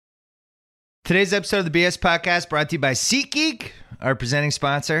Today's episode of the BS Podcast brought to you by SeatGeek, our presenting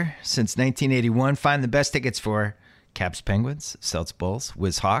sponsor since 1981. Find the best tickets for Caps Penguins, Celtics Bulls,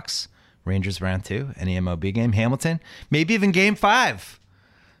 Wiz Hawks, Rangers Round 2, any MLB game, Hamilton, maybe even Game 5,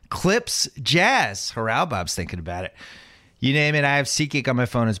 Clips, Jazz. Haralabos thinking about it. You name it, I have SeatGeek on my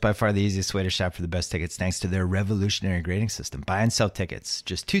phone. It's by far the easiest way to shop for the best tickets thanks to their revolutionary grading system. Buy and sell tickets.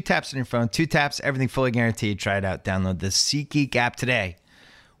 Just 2 taps on your phone, 2 taps, everything fully guaranteed. Try it out. Download the SeatGeek app today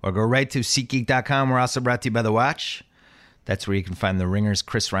or go right to SeatGeek.com. We're also brought to you by The Watch. That's where you can find the Ringers,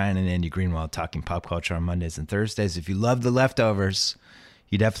 Chris Ryan and Andy Greenwald talking pop culture on Mondays and Thursdays. If you love The Leftovers,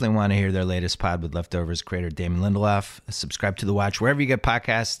 you definitely want to hear their latest pod with Leftovers creator Damon Lindelof. Subscribe to The Watch wherever you get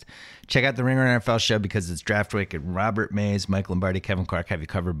podcasts. Check out the Ringer NFL show because it's draft week, and Robert Mays, Mike Lombardi, Kevin Clark have you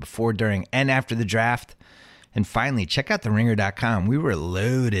covered before, during, and after the draft. And finally, check out theringer.com. We were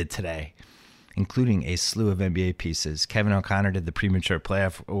loaded today, including a slew of NBA pieces. Kevin O'Connor did the premature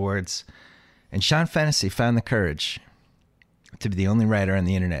playoff awards, and Sean Fennessy found the courage to be the only writer on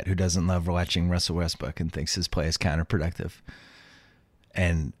the internet who doesn't love watching Russell Westbrook and thinks his play is counterproductive.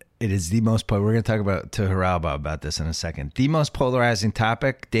 And it is the most, we're going to talk to Haralabos about this in a second, the most polarizing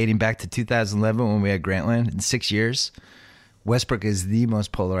topic dating back to 2011 when we had Grantland in 6 years. Westbrook is the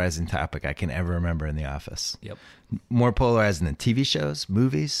most polarizing topic I can ever remember in The Office. Yep. More polarizing than TV shows,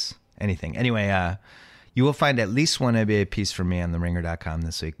 movies, anything. Anyway, you will find at least one NBA piece from me on theringer.com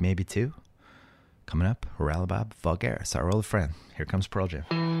this week, maybe 2. Coming up, Haralabos, Voulgaris, our old friend. Here comes Pearl Jam.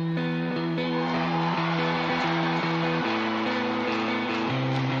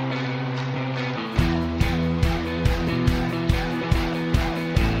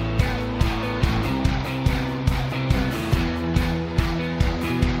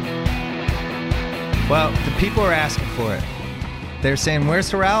 Well, the people are asking for it. They're saying, where's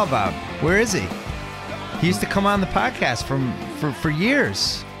Haralabos? Where is he? He used to come on the podcast for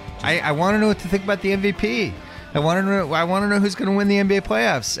years. I want to know what to think about the MVP. I want to know who's going to win the NBA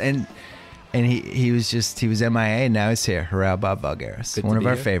playoffs. And he was MIA. Now he's here. Haralabos Voulgaris, one of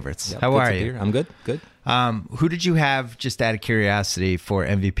our favorites. Yep, How are you? I'm good. Good. Who did you have, just out of curiosity, for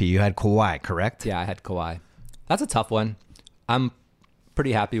MVP? You had Kawhi, correct? Yeah, I had Kawhi. That's a tough one. I'm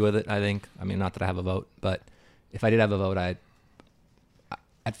pretty happy with it, I think. I mean, not that I have a vote, but if I did have a vote,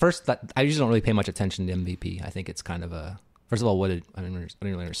 at first, I usually don't really pay much attention to MVP. I think it's kind of a, first of all, I didn't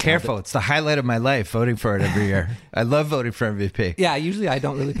really understand. Careful, it's the highlight of my life, voting for it every year. I love voting for MVP. Yeah, usually I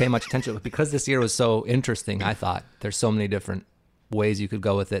don't really pay much attention, but because this year was so interesting, I thought there's so many different ways you could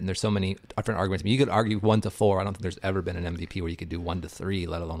go with it, and there's so many different arguments. I mean, you could argue 1 to 4. I don't think there's ever been an MVP where you could do 1 to 3,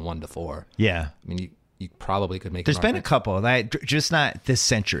 let alone 1 to 4. Yeah. I mean, you probably could make. There's been a couple, just not this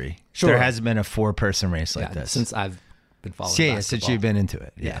century. Sure. There hasn't been a 4-person race like this since I've been following. Yeah, since you've been into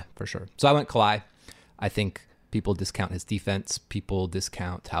it. Yeah, for sure. So I went Kawhi. I think people discount his defense. People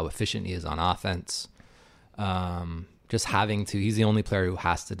discount how efficient he is on offense. Just having to, he's the only player who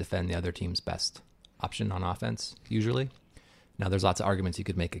has to defend the other team's best option on offense, usually. Now, there's lots of arguments you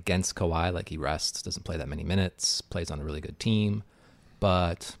could make against Kawhi, like he rests, doesn't play that many minutes, plays on a really good team.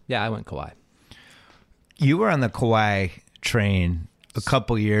 But yeah, I went Kawhi. You were on the Kawhi train a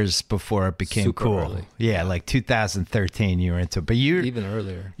couple years before it became Super cool. early. Yeah, like 2013 you were into it. But you even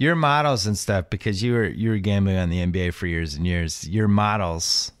earlier. Your models and stuff, because you were gambling on the NBA for years and years, your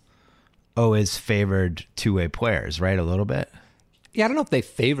models always favored two-way players, right? A little bit? Yeah, I don't know if they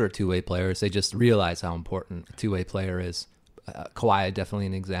favor two-way players. They just realize how important a two-way player is. Kawhi, definitely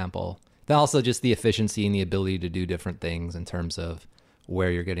an example. Then also just the efficiency and the ability to do different things in terms of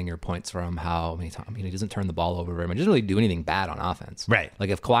where you're getting your points from, how many times. I mean, he doesn't turn the ball over very much. He doesn't really do anything bad on offense. Right. Like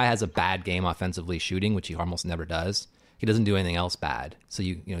if Kawhi has a bad game offensively shooting, which he almost never does, he doesn't do anything else bad. So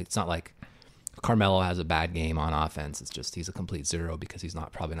you know, it's not like Carmelo has a bad game on offense. It's just he's a complete zero because he's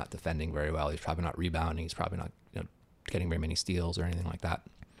probably not defending very well. He's probably not rebounding. He's probably not getting very many steals or anything like that.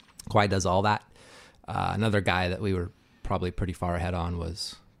 Kawhi does all that. Another guy that we were probably pretty far ahead on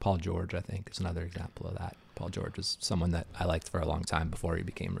was Paul George, I think, is another example of that. Paul George was someone that I liked for a long time before he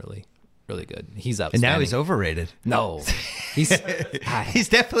became really, really good. He's outstanding. And now he's overrated. No. He's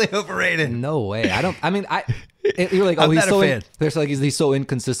definitely overrated. No way. You're like, I'm not a fan. There's like he's so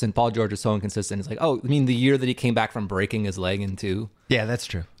inconsistent. Paul George is so inconsistent. It's like, I mean, the year that he came back from breaking his leg in two. Yeah, that's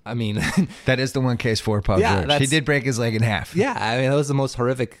true. I mean, that is the one case for Paul George. He did break his leg in half. Yeah, I mean, that was the most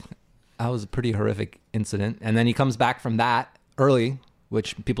horrific. That was a pretty horrific incident. And then he comes back from that early,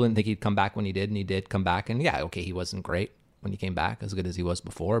 which people didn't think he'd come back when he did, and he did come back. And yeah, okay, he wasn't great when he came back, as good as he was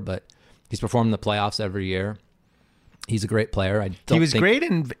before, but he's performed in the playoffs every year. He's a great player. He was great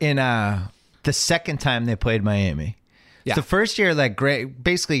in the second time they played Miami. Yeah. The first year, like, great.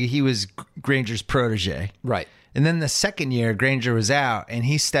 Basically, he was Granger's protege. Right. And then the second year, Granger was out, and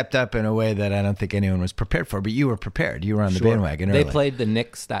he stepped up in a way that I don't think anyone was prepared for. But you were prepared. You were on the bandwagon early. They played the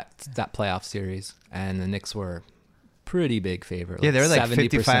Knicks that playoff series, and the Knicks were pretty big favorite. Yeah, they were like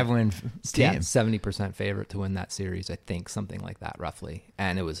 55-win team. Yeah, 70% favorite to win that series, I think, something like that, roughly.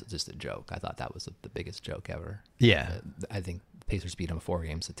 And it was just a joke. I thought that was the biggest joke ever. Yeah. I think the Pacers beat them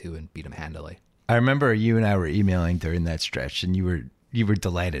 4-2 and beat them handily. I remember you and I were emailing during that stretch, and you were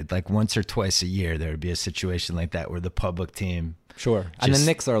delighted. Like once or twice a year, there would be a situation like that where the public team. Sure. And the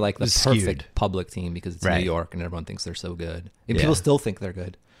Knicks are like the skewed. perfect public team because it's Right. New York and everyone thinks they're so good. And Yeah. people still think they're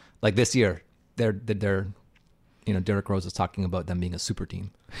good. Like this year, they're Derrick Rose is talking about them being a super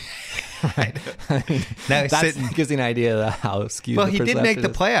team. Right. Now he's sitting. Gives you an idea of how skewed Well, the he did perception make the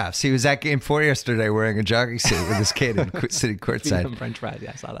is. playoffs. He was at Game 4 yesterday wearing a jogging suit with his kid and sitting Feeding courtside. them French fries.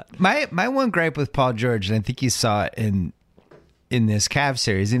 Yeah, I saw that. My one gripe with Paul George, and I think you saw it in this Cavs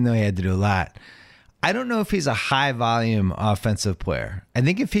series, even though he had to do a lot, I don't know if he's a high volume offensive player. I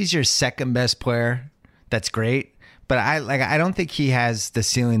think if he's your second best player, that's great. But I don't think he has the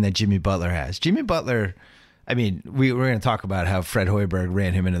ceiling that Jimmy Butler has. Jimmy Butler, I mean, we're going to talk about how Fred Hoiberg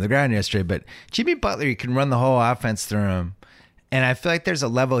ran him into the ground yesterday, but Jimmy Butler, you can run the whole offense through him. And I feel like there's a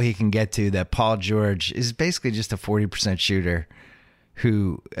level he can get to that Paul George is basically just a 40% shooter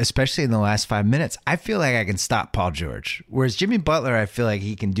who, especially in the last 5 minutes, I feel like I can stop Paul George. Whereas Jimmy Butler, I feel like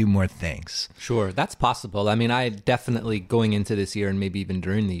he can do more things. Sure, that's possible. I mean, I definitely going into this year and maybe even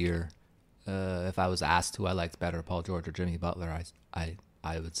during the year, if I was asked who I liked better, Paul George or Jimmy Butler, I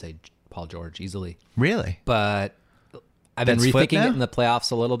would say Paul George easily. Really? But I've been That's flipped rethinking now? it in the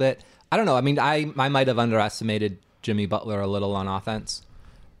playoffs a little bit. I don't know. I mean, I might have underestimated Jimmy Butler a little on offense.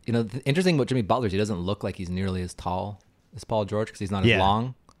 You know, the interesting about Jimmy Butler is he doesn't look like he's nearly as tall as Paul George because he's not as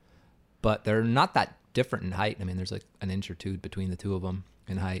long. But they're not that different in height. I mean, there's like an inch or two between the two of them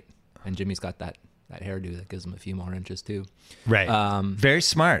in height. And Jimmy's got that hairdo that gives him a few more inches too. Right. Very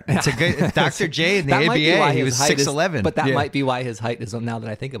smart. It's a good Dr. J in the That might be why ABA. He his was height is- 6'11". But that might be why his height is. Now that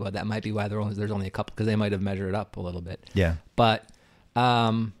I think about it, that might be why there's only a couple because they might have measured it up a little bit. Yeah. But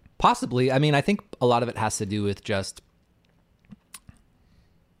possibly. I mean, I think a lot of it has to do with just.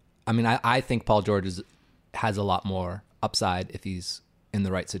 I mean, I think Paul George has a lot more upside if he's in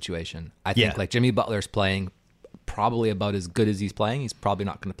the right situation. I think like Jimmy Butler's playing probably about as good as he's playing. He's probably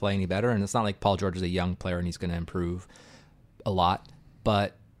not going to play any better. And it's not like Paul George is a young player and he's going to improve a lot.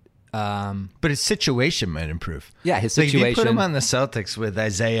 But his situation might improve. Yeah, his Like, if situation. you put him on the Celtics with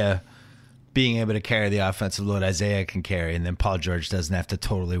Isaiah being able to carry the offensive load Isaiah can carry, and then Paul George doesn't have to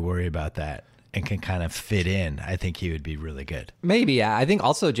totally worry about that and can kind of fit in, I think he would be really good. Maybe, yeah. I think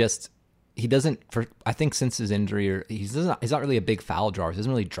also just he doesn't. I think since his injury, he's not really a big foul drawer. He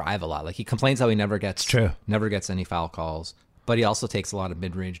doesn't really drive a lot. Like he complains how he never gets any foul calls. But he also takes a lot of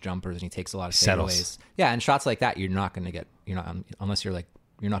mid-range jumpers and he takes a lot of fadeaways. Yeah, and shots like that you're not going to get. Unless you're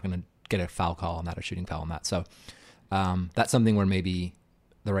not going to get a foul call on that or shooting foul on that. So that's something where maybe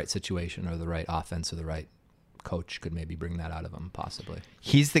the right situation or the right offense or the right coach could maybe bring that out of him, possibly.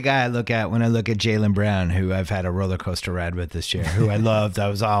 He's the guy I look at when I look at Jaylen Brown, who I've had a roller coaster ride with this year, who I loved. I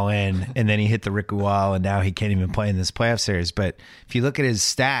was all in, and then he hit the Ricky wall, and now he can't even play in this playoff series. But if you look at his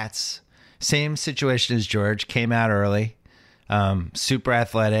stats, same situation as George, came out early, super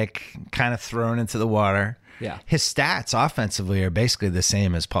athletic, kind of thrown into the water. Yeah. His stats offensively are basically the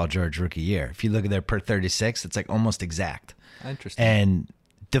same as Paul George rookie year. If you look at their per 36, it's like almost exact. Interesting. And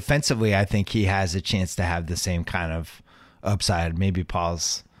defensively, I think he has a chance to have the same kind of upside. Maybe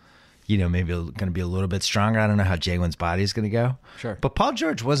Paul's, maybe going to be a little bit stronger. I don't know how Jalen's body is going to go. Sure. But Paul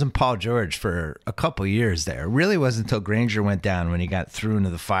George wasn't Paul George for a couple years there. It really wasn't until Granger went down when he got through into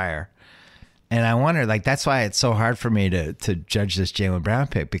the fire. And I wonder, that's why it's so hard for me to judge this Jaylen Brown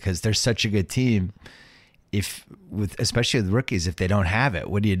pick, because they're such a good team. Especially with rookies, if they don't have it,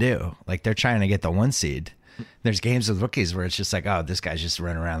 what do you do? Like, they're trying to get the 1 seed. There's games with rookies where it's just like, oh, this guy's just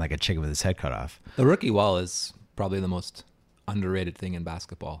running around like a chicken with his head cut off. The rookie wall is probably the most underrated thing in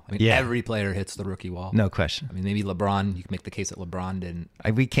basketball. I mean, every player hits the rookie wall. No question. I mean, maybe LeBron, you can make the case that LeBron didn't.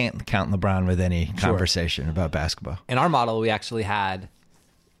 We can't count LeBron with any conversation about basketball. In our model, we actually had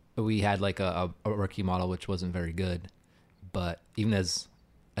like a rookie model, which wasn't very good. But even as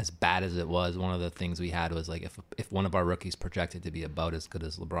bad as it was, one of the things we had was like if one of our rookies projected to be about as good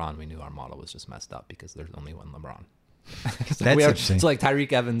as LeBron, we knew our model was just messed up because there's only one LeBron. That's interesting. So like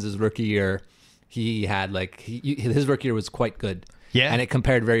Tyreek Evans' rookie year, he had his rookie year was quite good. Yeah. And it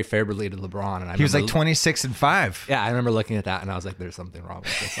compared very favorably to LeBron. And he was like 26-5. Yeah, I remember looking at that and I was like, there's something wrong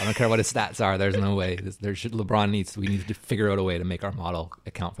with this. I don't care what his stats are. There's no way. We need to figure out a way to make our model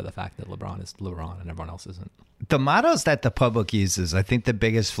account for the fact that LeBron is LeBron and everyone else isn't. The models that the public uses, I think the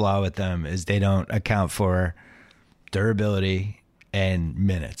biggest flaw with them is they don't account for durability and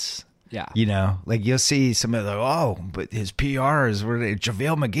minutes. Yeah. You know, like you'll see somebody like, oh, but his PRs were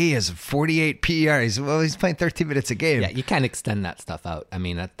JaVale McGee has 48 PRs. Well, he's playing 13 minutes a game. Yeah, you can't extend that stuff out. I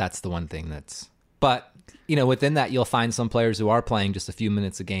mean, that's the one thing but you know, within that, you'll find some players who are playing just a few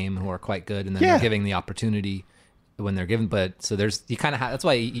minutes a game who are quite good, and then they're giving the opportunity when they're given. But so you kind of that's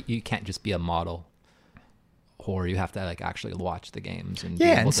why you can't just be a model whore. You have to like actually watch the games and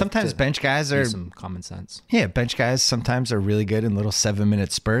and sometimes bench guys are some common sense. Yeah, bench guys sometimes are really good in little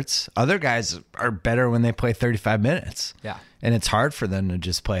 7-minute spurts. Other guys are better when they play 35 minutes. Yeah, and it's hard for them to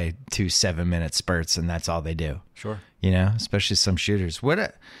just play 2 7-minute spurts and that's all they do. Sure, you know, especially some shooters.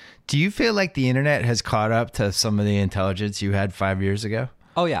 Do you feel like the internet has caught up to some of the intelligence you had 5 years ago?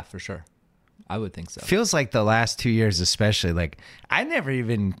 Oh yeah, for sure. I would think so. Feels like the last 2 years, especially. Like I never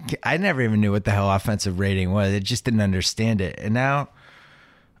even knew what the hell offensive rating was. I just didn't understand it. And now,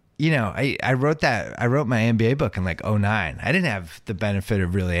 you know, I wrote my NBA book in like 2009. I didn't have the benefit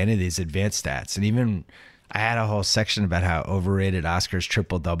of really any of these advanced stats, and even I had a whole section about how overrated Oscar's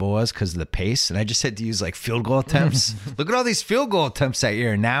triple-double was because of the pace, and I just had to use like field goal attempts. Look at all these field goal attempts that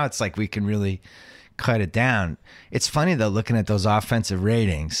year, and now it's like we can really cut it down. It's funny, though, looking at those offensive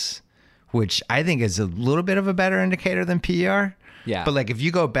ratings, which I think is a little bit of a better indicator than PER. Yeah. But like if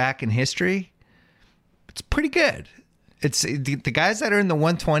you go back in history, it's pretty good. It's the guys that are in the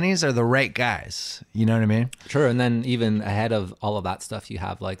 120s are the right guys. You know what I mean? Sure, and then even ahead of all of that stuff, you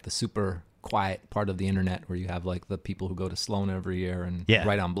have like the super quiet part of the internet where you have like the people who go to Sloan every year and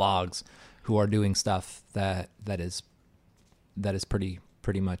write on blogs who are doing stuff that is pretty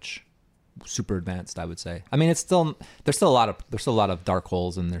much super advanced, I would say. I mean, there's still a lot of dark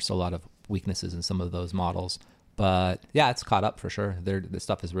holes, and there's still a lot of weaknesses in some of those models, but yeah, it's caught up for sure. The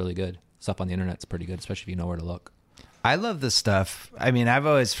stuff is really good. Stuff on the internet's pretty good, especially if you know where to look. I love this stuff. I mean, I've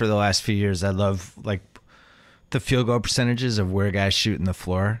always, for the last few years, I love like the field goal percentages of where guys shoot in the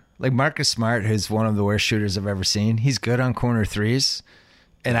floor. Like Marcus Smart, who's one of the worst shooters I've ever seen. He's good on corner threes.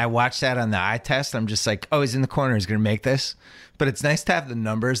 And I watched that on the eye test. I'm just like, oh, he's in the corner. He's going to make this. But it's nice to have the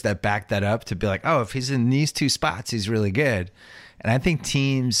numbers that back that up to be like, oh, if he's in these two spots, he's really good. And I think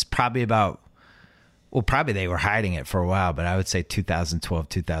teams probably they were hiding it for a while, but I would say 2012,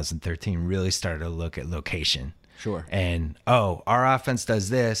 2013 really started to look at location. Sure. And, oh, our offense does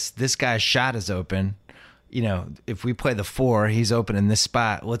this. This guy's shot is open. You know, if we play the 4, he's open in this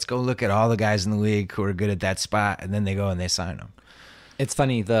spot. Let's go look at all the guys in the league who are good at that spot, and then they go and they sign them. It's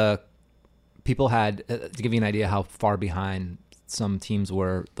funny. The people had, to give you an idea how far behind some teams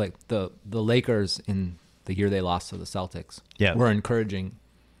were, like the Lakers in the year they lost to the Celtics were encouraging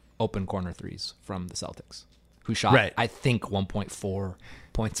open corner threes from the Celtics, who shot, I think, 1.4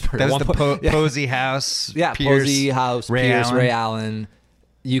 points per. That was the Posey House. Yeah, Pierce, Posey House, Ray Ray Allen.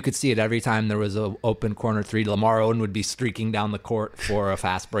 You could see it every time there was an open corner three. Lamar Odom would be streaking down the court for a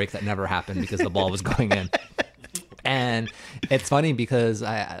fast break that never happened because the ball was going in. And it's funny because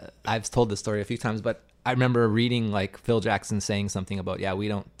I've told this story a few times, but I remember reading like Phil Jackson saying something about, we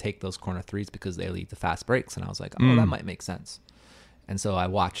don't take those corner threes because they lead to fast breaks. And I was like, oh, that might make sense. And so I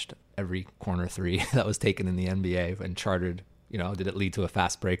watched every corner three that was taken in the NBA and charted, did it lead to a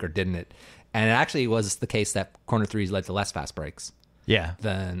fast break or didn't it? And it actually was the case that corner threes led to less fast breaks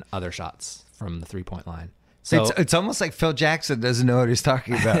than other shots from the 3-point line. So it's almost like Phil Jackson doesn't know what he's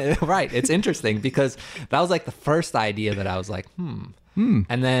talking about. Right. It's interesting because that was like the first idea that I was like, And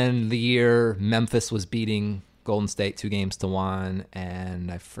then the year Memphis was beating Golden State 2-1,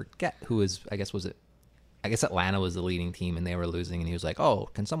 and I forget who was, I guess Atlanta was the leading team and they were losing, and he was like, oh,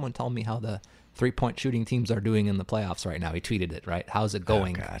 can someone tell me how the 3-point shooting teams are doing in the playoffs right now? He tweeted it, right? How's it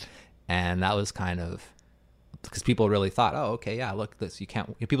going? Oh, God. And that was kind of, because people really thought, oh, okay, yeah, look, this, you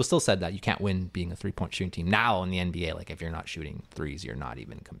can't, people still said that you can't win being a 3-point shooting team. Now in the NBA, like if you're not shooting threes, you're not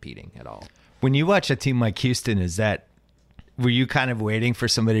even competing at all. When you watch a team like Houston, were you kind of waiting for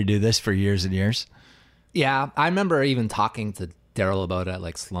somebody to do this for years and years? Yeah, I remember even talking to Daryl about it at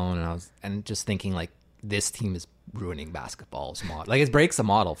like Sloan, and just thinking like, this team is ruining basketball's model. Like it breaks the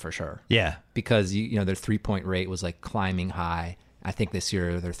model for sure. Yeah. Because their 3-point rate was like climbing high. I think this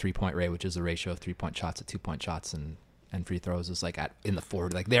year their 3-point rate, which is the ratio of 3-point shots to 2-point shots and free throws, is like in the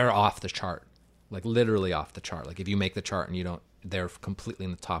 40. Like they're off the chart, like literally off the chart. Like if you make the chart and they're completely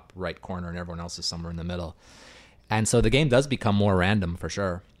in the top right corner and everyone else is somewhere in the middle. And so the game does become more random for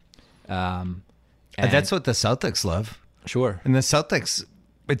sure. And that's what the Celtics love. Sure. And the Celtics,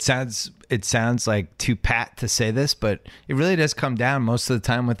 it sounds like too pat to say this, but it really does come down most of the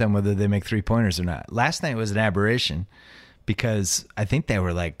time with them whether they make 3-pointers or not. Last night was an aberration, because I think they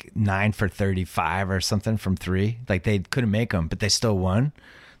were like 9 for 35 or something from 3. Like they couldn't make them, but they still won.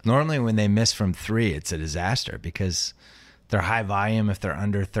 Normally when they miss from 3, it's a disaster because they're high volume. If they're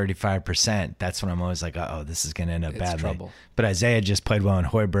under 35%, that's when I'm always like, oh, this is going to end up badly. Trouble. But Isaiah just played well, and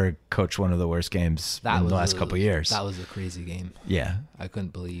Hoiberg coached one of the worst games in the last couple of years. That was a crazy game. Yeah. I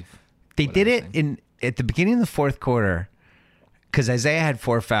couldn't believe. They did it at the beginning of the fourth quarter because Isaiah had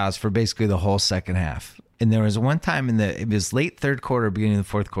 4 fouls for basically the whole second half. And there was one time it was late third quarter, beginning of the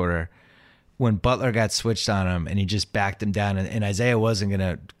fourth quarter, when Butler got switched on him and he just backed him down, and Isaiah wasn't going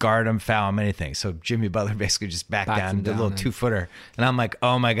to guard him, foul him, anything. So Jimmy Butler basically just backed down, did a little 2-footer. And I'm like,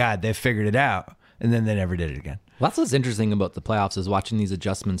 oh my God, they figured it out. And then they never did it again. Well, that's what's interesting about the playoffs is watching these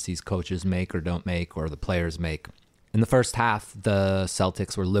adjustments these coaches make or don't make, or the players make. In the first half, the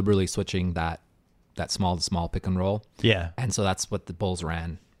Celtics were liberally switching that small to small pick and roll. Yeah. And so that's what the Bulls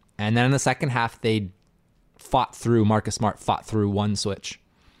ran. And then in the second half, Marcus Smart fought through one switch,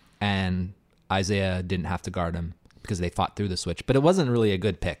 and Isaiah didn't have to guard him because they fought through the switch. But it wasn't really a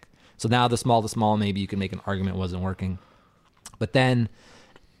good pick. So now the small to small, maybe you can make an argument wasn't working. But then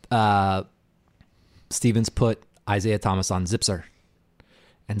Stevens put Isaiah Thomas on Zipser.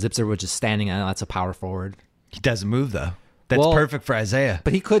 And Zipser was just standing. I know that's a power forward. He doesn't move, though. That's perfect for Isaiah.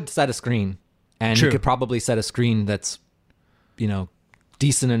 But he could set a screen. And True. he could probably set a screen that's,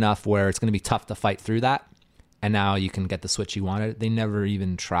 decent enough where it's going to be tough to fight through that. And now you can get the switch you wanted. They never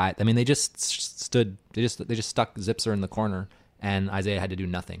even tried. I mean, they just stood. They just stuck Zipser in the corner, and Isaiah had to do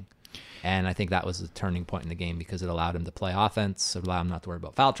nothing. And I think that was a turning point in the game because it allowed him to play offense. It allowed him not to worry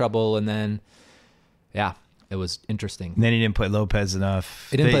about foul trouble. And then, it was interesting. And then he didn't play Lopez enough.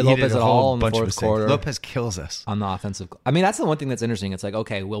 He didn't play Lopez at all in the fourth quarter. Lopez kills us on the offensive. I mean, that's the one thing that's interesting. It's like,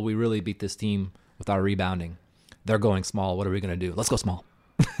 okay, will we really beat this team with our rebounding? They're going small. What are we going to do? Let's go small.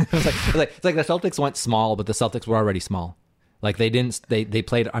 It's like the Celtics went small, but the Celtics were already small. Like they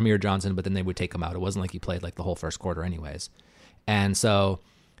played Amir Johnson, but then they would take him out. It wasn't like he played like the whole first quarter anyways. And so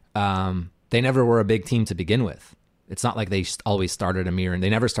they never were a big team to begin with. It's not like they always started Amir, and they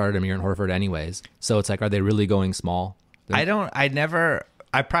never started Amir and Horford anyways. So it's like, are they really going small? I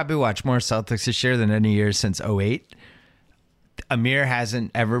probably watched more Celtics this year than any year since 2008. Amir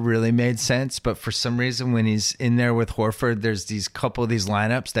hasn't ever really made sense, but for some reason when he's in there with Horford, there's these couple of these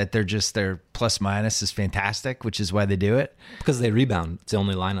lineups that their plus minus is fantastic, which is why they do it. Because they rebound. It's the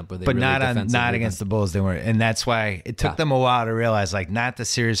only lineup where they but really not against the Bulls. They weren't, and that's why it took them a while to realize like not the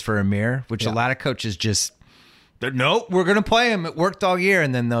series for Amir, which a lot of coaches just nope, we're gonna play him. It worked all year,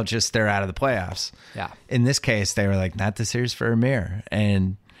 and then they're out of the playoffs. Yeah. In this case, they were like not the series for Amir,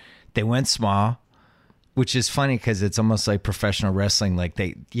 and they went small. Which is funny because it's almost like professional wrestling. Like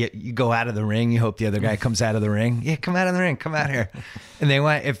you go out of the ring, you hope the other guy comes out of the ring. Yeah, come out of the ring, come out here. And they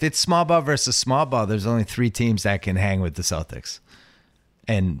want, if it's small ball versus small ball, there's only 3 teams that can hang with the Celtics,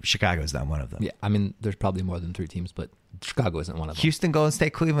 and Chicago's not one of them. Yeah, I mean, there's probably more than 3 teams, but Chicago isn't one of them. Houston, Golden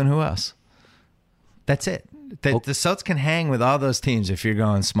State, Cleveland. Who else? That's it. The Celtics can hang with all those teams if you're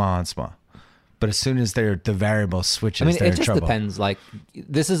going small and small. But as soon as the variable switches, they're in trouble. It just depends. Like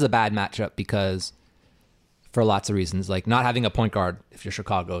this is a bad matchup because. For lots of reasons, like not having a point guard if you're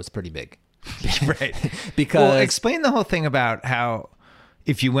Chicago is pretty big. Right. Because explain the whole thing about how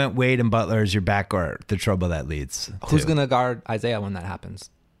if you went Wade and Butler as your backcourt, the trouble that leads. Who's going to guard Isaiah when that happens?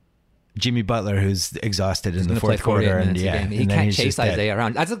 Jimmy Butler, who's exhausted in the fourth quarter, and he can't chase Isaiah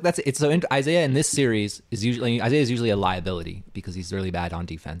around. It's so Isaiah in this series is usually a liability because he's really bad on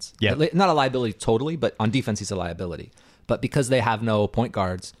defense. Yeah, not a liability totally, but on defense he's a liability. But because they have no point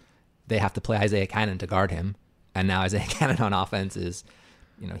guards, they have to play Isaiah Cannon to guard him. And now Isaiah Cannon on offense is,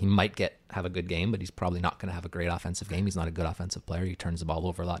 he might have a good game, but he's probably not going to have a great offensive game. He's not a good offensive player. He turns the ball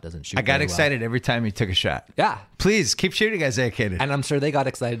over a lot, doesn't shoot. I got excited every time he took a shot. Yeah. Please keep shooting Isaiah Cannon. And I'm sure they got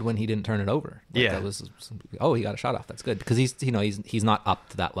excited when he didn't turn it over. Like yeah. He got a shot off. That's good. Because he's not up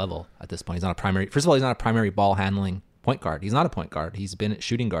to that level at this point. He's not first of all, he's not a primary ball handling point guard. He's not a point guard. He's been a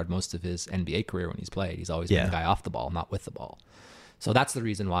shooting guard most of his NBA career when he's played. He's always been the guy off the ball, not with the ball. So that's the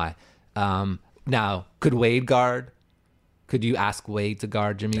reason why. Now, could Wade guard? Could you ask Wade to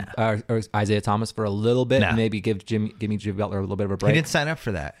guard Jimmy or Isaiah Thomas for a little bit and maybe give Jimmy Butler a little bit of a break? He didn't sign up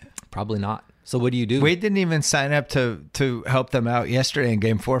for that. Probably not. So what do you do? Wade didn't even sign up to help them out yesterday in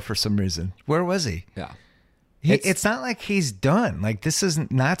Game 4 for some reason. Where was he? Yeah. It's not like he's done. Like this is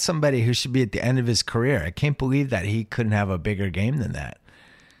not somebody who should be at the end of his career. I can't believe that he couldn't have a bigger game than that.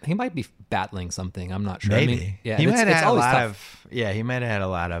 He might be battling something. I'm not sure. Maybe. I mean, yeah, he might have had a lot of. Yeah, he might have had a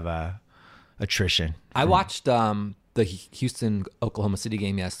lot of attrition. I watched the Houston Oklahoma City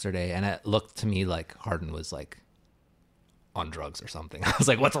game yesterday, and it looked to me like Harden was like on drugs or something. I was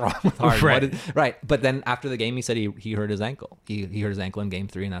like, what's wrong with Harden? Right. Right. But then after the game, he said he hurt his ankle. He hurt his ankle in game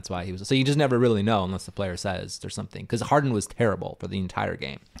 3, and that's why he was. So you just never really know unless the player says there's something. Because Harden was terrible for the entire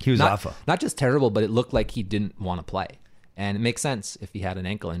game. He was awful. Not just terrible, but it looked like he didn't want to play. And it makes sense if he had an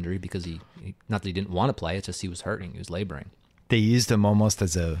ankle injury because he not that he didn't want to play, it's just he was hurting. He was laboring. They used him almost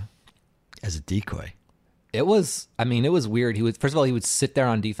as a decoy. It was weird. First of all, he would sit there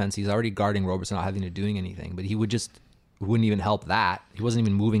on defense. He's already guarding Roberson, not having to doing anything, but he wouldn't even help that. He wasn't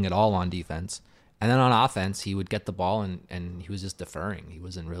even moving at all on defense. And then on offense, he would get the ball and he was just deferring. He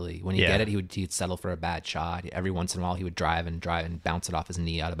wasn't really, when he get it, he'd settle for a bad shot. Every once in a while, he would drive and bounce it off his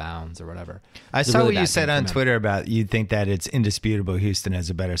knee out of bounds or whatever. I saw what you said on Twitter about you think that it's indisputable Houston has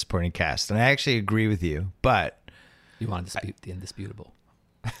a better supporting cast. And I actually agree with you, but... You want to dispute the indisputable.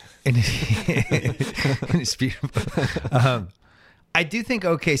 Indisputable. I do think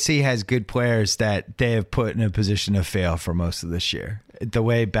OKC has good players that they have put in a position to fail for most of this year. The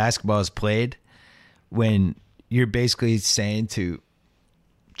way basketball is played, when you're basically saying to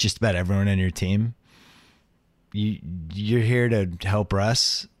just about everyone on your team, you're here to help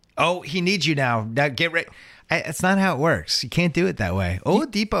Russ. Oh, he needs you now. Now get ready. It's not how it works. You can't do it that way.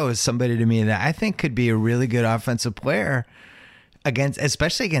 Oladipo is somebody to me that I think could be a really good offensive player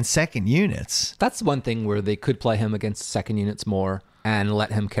especially against second units. That's one thing where they could play him against second units more and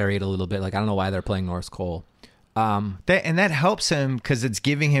let him carry it a little bit. Like, I don't know why they're playing Norris Cole. That helps him because it's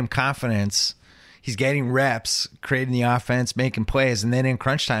giving him confidence. He's getting reps, creating the offense, making plays, and then in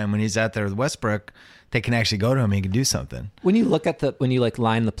crunch time when he's out there with Westbrook, they can actually go to him and he can do something. When you look at when you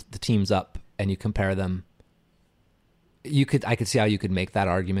line the teams up and you compare them, I could see how you could make that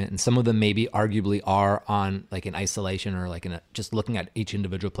argument, and some of them maybe arguably are on like in isolation or like just looking at each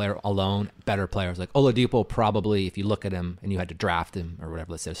individual player alone, better players. Like Oladipo, probably if you look at him and you had to draft him or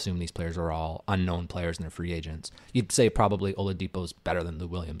whatever, let's assume these players are all unknown players and they're free agents, you'd say probably Oladipo's better than Lou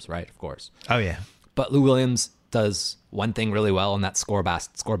Williams, right? Of course. Oh yeah. But Lou Williams does one thing really well, and that's score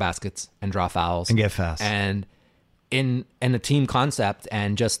baskets and draw fouls and get fouls. And in a team concept,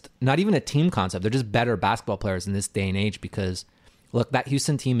 and just not even a team concept, they're just better basketball players in this day and age because, look, that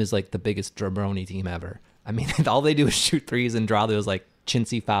Houston team is like the biggest jabroni team ever. I mean, all they do is shoot threes and draw those like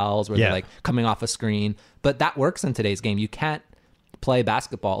chintzy fouls where they're like coming off a screen. But that works in today's game. You can't play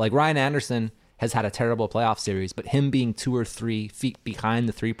basketball. Like Ryan Anderson has had a terrible playoff series, but him being 2 or 3 feet behind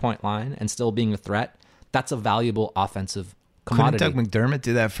the 3-point line and still being a threat, that's a valuable offensive commodity. Couldn't Doug McDermott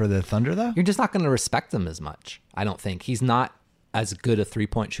do that for the Thunder, though? You're just not going to respect him as much, I don't think. He's not as good a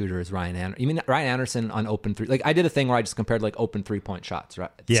 3-point shooter as Ryan Anderson. You mean Ryan Anderson on open three? Like, I did a thing where I just compared like open 3-point shots,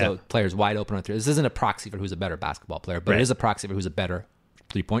 right? Yeah. So players wide open on 3. This isn't a proxy for who's a better basketball player, but it is a proxy for who's a better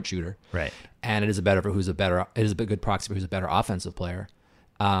 3-point shooter. Right. And it is a good proxy for who's a better offensive player.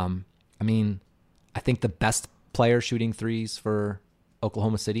 I mean, I think the best player shooting threes for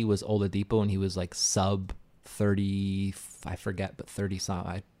Oklahoma City was Oladipo, and he was like sub 30, I forget, but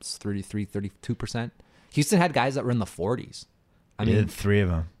 33, 32%. Houston had guys that were in the 40s. I mean, 3 of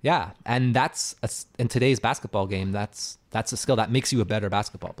them. Yeah, and in today's basketball game, that's a skill that makes you a better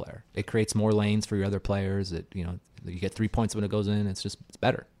basketball player. It creates more lanes for your other players. You get 3 points when it goes in. It's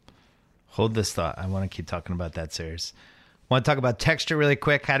better. Hold this thought. I want to keep talking about that series. I want to talk about Texture really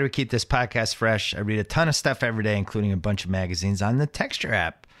quick. How do we keep this podcast fresh? I read a ton of stuff every day, including a bunch of magazines on the Texture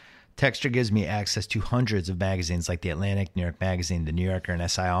app. Texture gives me access to hundreds of magazines like The Atlantic, New York Magazine, The New Yorker,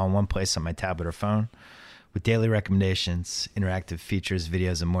 and SI all in one place on my tablet or phone. With daily recommendations, interactive features,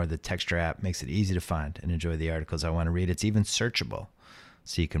 videos, and more, the Texture app makes it easy to find and enjoy the articles I want to read. It's even searchable,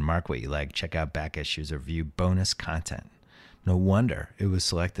 so you can mark what you like, check out back issues, or view bonus content. No wonder it was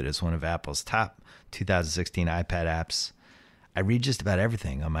selected as one of Apple's top 2016 iPad apps. I read just about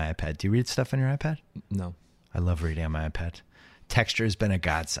everything on my iPad. Do you read stuff on your iPad? No. I love reading on my iPad. Texture has been a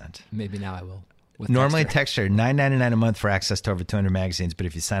godsend. Maybe now I will. Normally Texture, $9.99 a month for access to over 200 magazines, but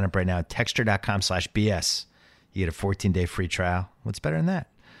if you sign up right now at texture.com/BS, you get a 14-day free trial. What's better than that?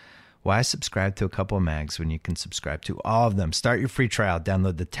 Why subscribe to a couple of mags when you can subscribe to all of them? Start your free trial.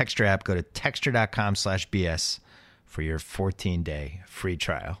 Download the Texture app. Go to texture.com/BS for your 14-day free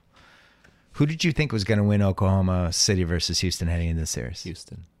trial. Who did you think was going to win Oklahoma City versus Houston heading into the series?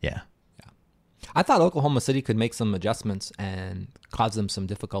 Houston. Yeah. I thought Oklahoma City could make some adjustments and cause them some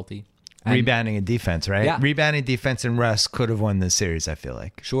difficulty. Rebounding and defense, right? Yeah. Rebounding, defense, and Russ could have won this series, I feel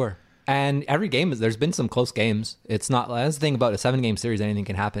like. Sure. And every game, there's been some close games. It's not, that's the thing about a 7-game series, anything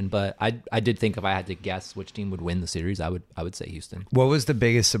can happen. But I did think if I had to guess which team would win the series, I would say Houston. What was the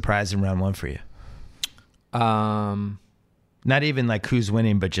biggest surprise in round 1 for you? Not even like who's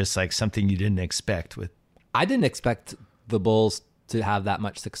winning, but just like something you didn't expect. I didn't expect the Bulls to have that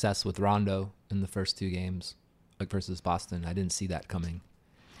much success with Rondo in the first 2 games. like versus Boston. I didn't see that coming.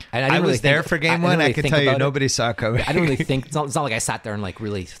 And I was there for game one. I can tell you nobody saw it coming. I didn't really think. It's not like I sat there and like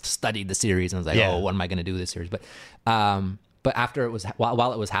really studied the series and was like, oh, what am I going to do this series? But after it was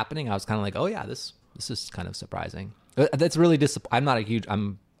while it was happening, I was kind of like, oh yeah, this is kind of surprising. That's really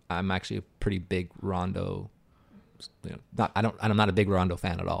I'm actually a pretty big Rondo. You know, I'm not a big Rondo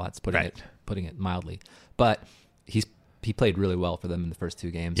fan at all. That's putting it mildly. But he played really well for them in the first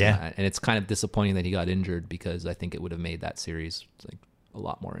 2 games. Yeah, and it's kind of disappointing that he got injured because I think it would have made that series like a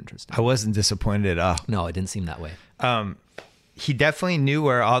lot more interesting. I wasn't disappointed at all. No, it didn't seem that way. He definitely knew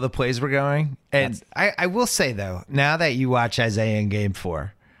where all the plays were going. And I will say, though, now that you watch Isaiah in game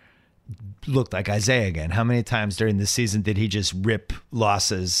 4, looked like Isaiah again. How many times during the season did he just rip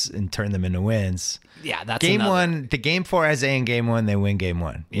losses and turn them into wins? Yeah, that's game 1. The game 4 Isaiah in game 1, they win game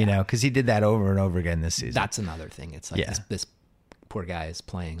 1. You know, because he did that over and over again this season. That's another thing. It's like this poor guy is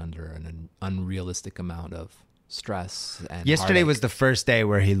playing under an unrealistic amount of stress. And yesterday heartache. was the first day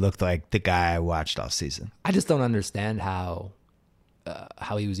where he looked like the guy I watched all season. I just don't understand how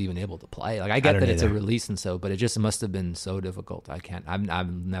he was even able to play. Like I get that it's a release and so, but it just must have been so difficult. I've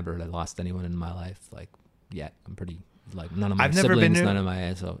never lost anyone in my life like yet. I'm pretty like none of my siblings, none of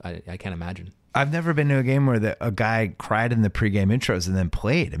my, so I can't imagine. I've never been to a game where a guy cried in the pregame intros and then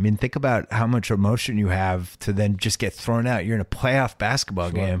played. I mean, think about how much emotion you have to then just get thrown out. You're in a playoff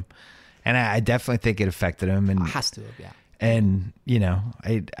basketball game. And I definitely think it affected him. And it has to have, yeah. And, you know,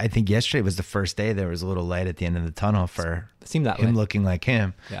 I think yesterday was the first day there was a little light at the end of the tunnel for him looking like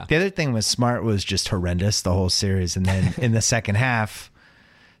him. Yeah. The other thing was Smart was just horrendous the whole series. And then in the second half,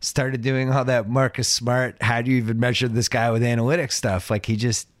 started doing all that Marcus Smart, how do you even measure this guy with analytics stuff? Like he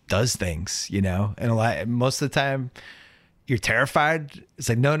just does things, you know? And most of the time you're terrified. It's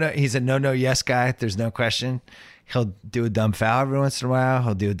like, no, he's a no, yes guy. There's no question. He'll do a dumb foul every once in a while.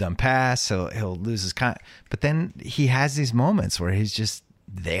 He'll do a dumb pass. He'll lose his but then he has these moments where he's just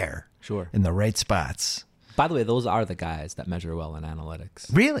there, in the right spots. By the way, those are the guys that measure well in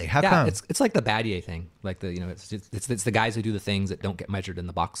analytics. Really? How come? It's like the Battier thing. Like it's the guys who do the things that don't get measured in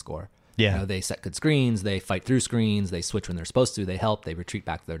the box score. Yeah, you know, they set good screens. They fight through screens. They switch when they're supposed to. They help. They retreat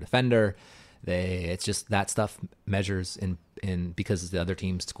back to their defender. It's just that stuff measures in because the other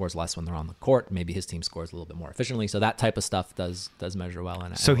team scores less when they're on the court. Maybe his team scores a little bit more efficiently. So that type of stuff does measure well.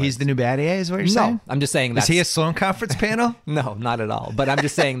 So he's the new Battier, is what you're saying? No, I'm just saying that. Is he a Sloan Conference panel? No, not at all. But I'm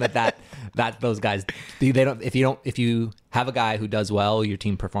just saying that those guys, they don't. If you have a guy who does well, your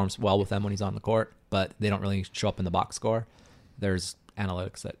team performs well with them when he's on the court, but they don't really show up in the box score. There's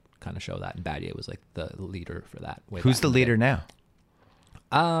analytics that kind of show that, and Battier was like the leader for that. Who's the leader now?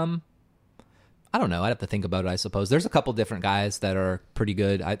 I don't know. I'd have to think about it, I suppose. There's a couple different guys that are pretty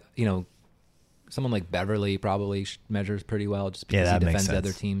good. Someone like Beverly probably measures pretty well just because he defends the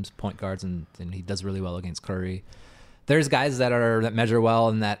other team's point guards and he does really well against Curry. There's guys that measure well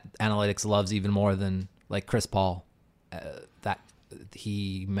and that analytics loves even more than like Chris Paul. That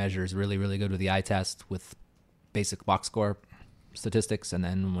he measures really, really good with the eye test with basic box score statistics, and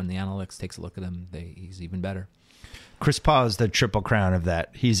then when the analytics takes a look at him, he's even better. Chris Paul is the triple crown of that.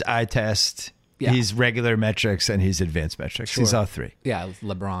 He's eye test. Yeah. He's regular metrics and he's advanced metrics. Sure. He's all three. Yeah,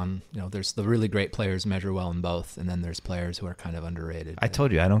 LeBron, there's the really great players measure well in both, and then there's players who are kind of underrated. I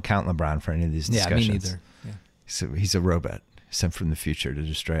told you, I don't count LeBron for any of these discussions. Yeah, me neither. Yeah. So he's a robot sent from the future to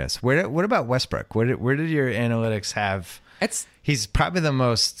destroy us. What about Westbrook? Where did your analytics have? He's probably the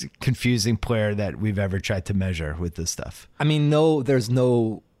most confusing player that we've ever tried to measure with this stuff. I mean, there's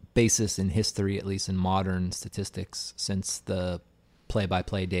no basis in history, at least in modern statistics, since the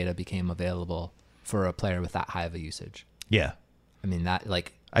play-by-play data became available for a player with that high of a usage. Yeah. I mean,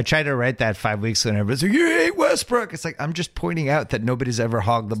 I tried to write that 5 weeks ago and everybody's like, you hate Westbrook. It's like, I'm just pointing out that nobody's ever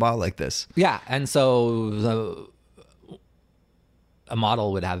hogged the ball like this. Yeah, and so a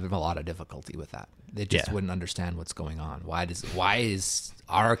model would have a lot of difficulty with that. They just wouldn't understand what's going on. Why is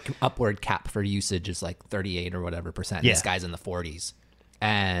our upward cap for usage is like 38 or whatever %? Yeah. This guy's in the 40s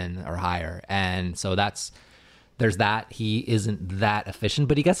or higher. And so there's that. He isn't that efficient,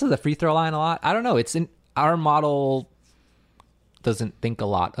 but he gets to the free throw line a lot. I don't know. Our model doesn't think a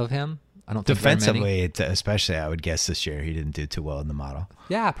lot of him. I don't think defensively, especially. I would guess this year he didn't do too well in the model.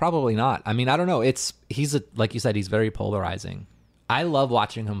 Yeah, probably not. I mean, I don't know. Like you said, he's very polarizing. I love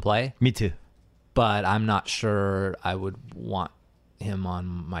watching him play. Me too. But I'm not sure I would want him on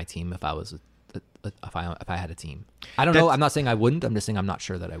my team if I was if I had a team. I don't know. I'm not saying I wouldn't. I'm just saying I'm not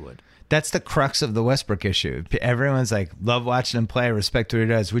sure that I would. That's the crux of the Westbrook issue. Everyone's like, love watching him play, respect what he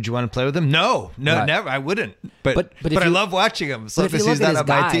does. Would you want to play with him? No, right. Never. I wouldn't. But I love watching him. So if you look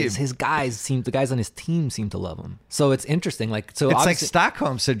at his guys, the guys on his team seem to love him. So it's interesting. Like, so it's like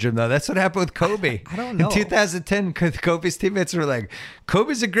Stockholm syndrome, though. That's what happened with Kobe. I don't know. In 2010, Kobe's teammates were like,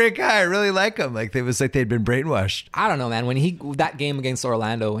 Kobe's a great guy. I really like him. Like, it was like they'd been brainwashed. I don't know, man. When that game against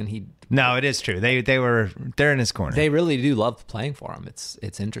Orlando, and he. No, it is true. They're in his corner. They really do love playing for him. It's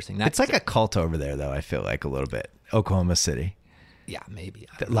interesting. It's like a cult over there, though. I feel like a little bit. Oklahoma City. Yeah, maybe.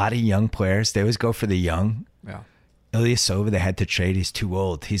 A lot of young players. They always go for the young. Yeah. Ilyasova, they had to trade. He's too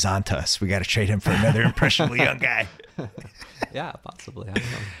old. He's on to us. We got to trade him for another impressionable young guy. Yeah, possibly. I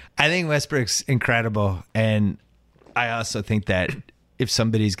don't know. I think Westbrook's incredible, and I also think that if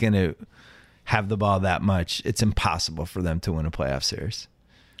somebody's going to have the ball that much, it's impossible for them to win a playoff series.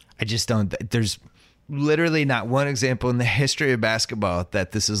 I just don't. There's literally not one example in the history of basketball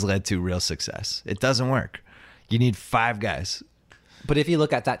that this has led to real success. It doesn't work. You need 5 guys. But if you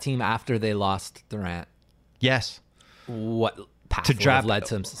look at that team after they lost Durant, yes, what path would have led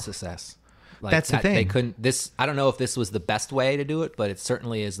to success? Like, that's the thing. They couldn't. I don't know if this was the best way to do it, but it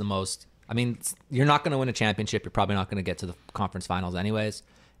certainly is the most. I mean, you're not going to win a championship. You're probably not going to get to the conference finals anyways,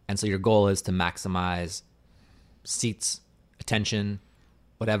 and so your goal is to maximize seats, attention.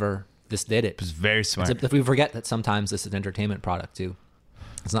 Whatever, this did it. It was very smart. If we forget that sometimes this is an entertainment product too.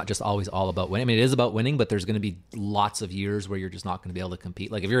 It's not just always all about winning. I mean, it is about winning, but there's going to be lots of years where you're just not going to be able to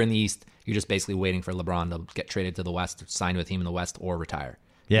compete. Like if you're in the East, you're just basically waiting for LeBron to get traded to the West, or sign with a team in the West, or retire.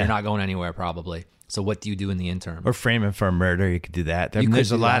 Yeah. You're not going anywhere probably. So what do you do in the interim? Or frame him for a murder. You could do that.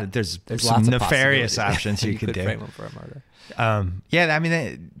 There's a lot. There's some nefarious options you could do. Frame him for a murder. Yeah, I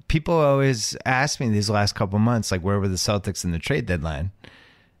mean, people always ask me these last couple months, like, where were the Celtics in the trade deadline?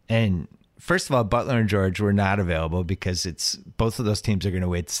 And first of all, Butler and George were not available because both of those teams are going to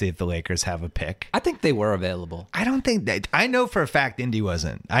wait to see if the Lakers have a pick. I think they were available. I don't think that. I know for a fact Indy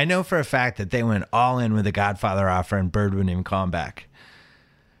wasn't. I know for a fact that they went all in with a Godfather offer and Bird wouldn't even call him back.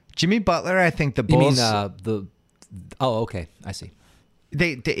 Jimmy Butler, I think the Bulls. You mean Oh, okay. I see.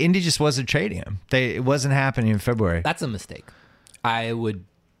 The Indy just wasn't trading him. It wasn't happening in February. That's a mistake. I would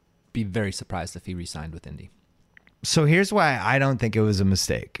be very surprised if he re-signed with Indy. So here's why I don't think it was a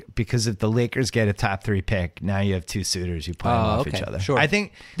mistake. Because if the Lakers get a top 3 pick, now you have 2 suitors who play off each other. Sure. I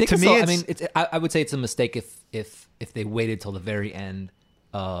think to me, I would say it's a mistake if they waited till the very end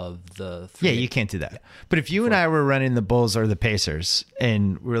of the 3. Yeah, you can't do that. But if you and I were running the Bulls or the Pacers,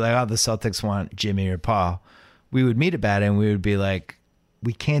 and we're like, oh, the Celtics want Jimmy or Paul, we would meet about it, and we would be like,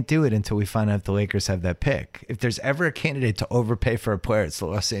 we can't do it until we find out if the Lakers have that pick. If there's ever a candidate to overpay for a player, it's the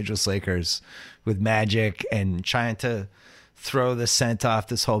Los Angeles Lakers with Magic and trying to throw the scent off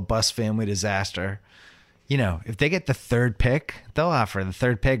this whole Bus family disaster. You know, if they get the 3rd pick, they'll offer the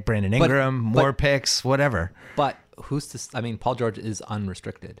 3rd pick, Brandon Ingram, more picks, whatever. But who's to? I mean, Paul George is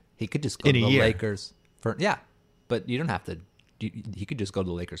unrestricted. He could just go to the Lakers for but you don't have to. He could just go to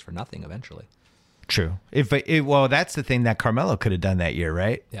the Lakers for nothing eventually. True. Well, that's the thing that Carmelo could have done that year,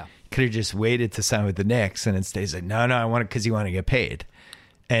 right? Yeah. Could have just waited to sign with the Knicks, and instead he's like, no, I want it because you want to get paid.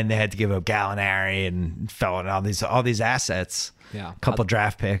 And they had to give up Gallinari and Fellow and all these assets. Yeah. A couple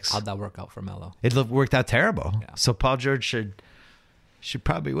draft picks. How'd that work out for Melo? It worked out terrible. Yeah. So Paul George should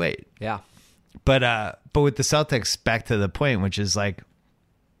probably wait. Yeah. But with the Celtics, back to the point, which is like,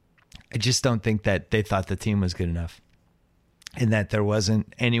 I just don't think that they thought the team was good enough, and that there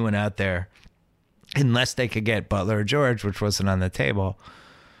wasn't anyone out there, unless they could get Butler or George, which wasn't on the table.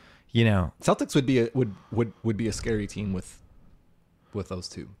 You know, Celtics would be a scary team with those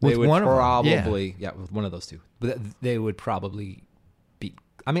two. With they would one probably of them, yeah, with one of those two. But they would probably beat.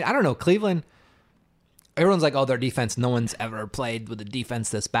 I mean, I don't know. Cleveland. Everyone's like, oh, their defense. No one's ever played with a defense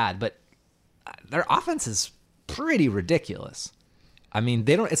this bad, but their offense is pretty ridiculous. I mean,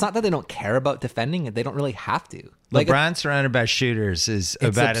 they don't. It's not that they don't care about defending; they don't really have to. Like LeBron surrounded by shooters is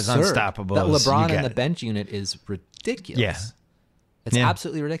about as unstoppable. That as LeBron you and the get. bench unit is ridiculous. Yeah, it's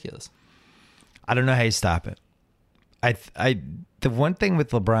absolutely ridiculous. I don't know how you stop it. The one thing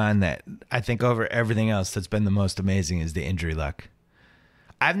with LeBron that I think over everything else that's been the most amazing is the injury luck.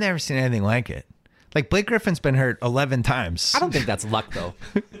 I've never seen anything like it. Like, Blake Griffin's been hurt 11 times. I don't think that's luck, though.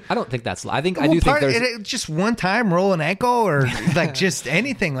 I don't think that's luck. I do think there's just one time roll an ankle or like just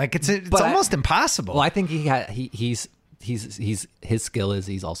anything. Like it's almost impossible. Well, I think his skill is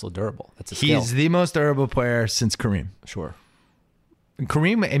he's also durable. That's a skill. He's the most durable player since Kareem. Sure. And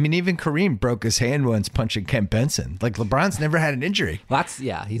Kareem, I mean, even Kareem broke his hand once punching Kent Benson. Like, LeBron's never had an injury.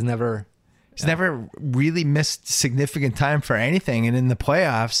 He's never really missed significant time for anything. And in the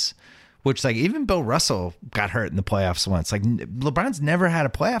playoffs, which like even Bill Russell got hurt in the playoffs once. Like LeBron's never had a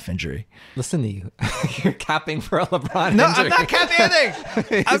playoff injury. Listen to you. You're capping for a LeBron No, injury. I'm not capping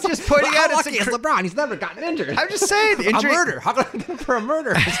anything. I'm just pointing out How lucky is LeBron? He's never gotten injured. I'm just saying injury. A murder. How can I go for a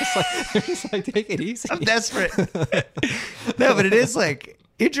murder? It's just like take it easy. I'm desperate. No, but it is like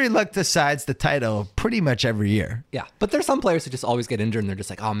injury luck decides the title pretty much every year. Yeah, but there's some players who just always get injured and they're just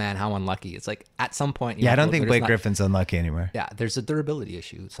like, oh man, how unlucky. It's like at some point. Yeah, I don't think Blake Griffin's unlucky anymore. Yeah, there's a durability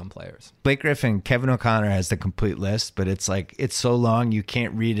issue with some players. Blake Griffin, Kevin O'Connor has the complete list, but it's like it's so long you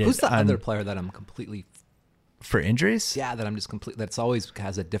can't read it. Who's the other player that I'm completely for injuries? Yeah, that I'm just that's always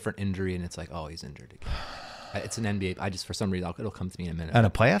has a different injury and it's like, oh, he's injured again. It's an NBA. I just for some reason it'll come to me in a minute. On a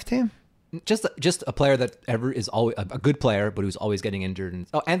playoff team? Just a player that ever is always a good player, but who's always getting injured. And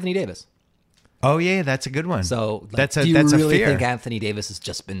Anthony Davis. Oh yeah, that's a good one. So like, do you that's really a fear. think Anthony Davis has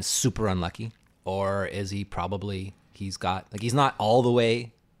just been super unlucky, or is he probably he's not all the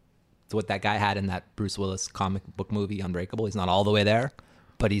way to what that guy had in that Bruce Willis comic book movie Unbreakable? He's not all the way there,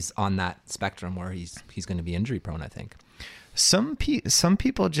 but he's on that spectrum where he's going to be injury prone. I think some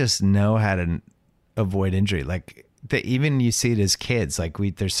people just know how to avoid injury, like. Even you see it as kids, like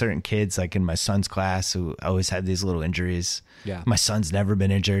there's certain kids like in my son's class who always had these little injuries. Yeah. My son's never been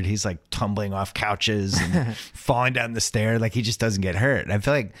injured. He's like tumbling off couches and falling down the stair. Like he just doesn't get hurt. And I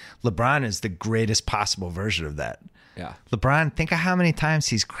feel like LeBron is the greatest possible version of that. Yeah. LeBron, think of how many times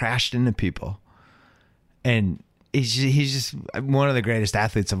he's crashed into people. And he's just one of the greatest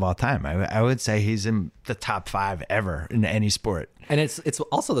athletes of all time. I would say he's in the top 5 ever in any sport. And it's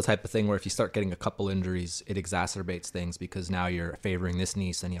also the type of thing where if you start getting a couple injuries, it exacerbates things because now you're favoring this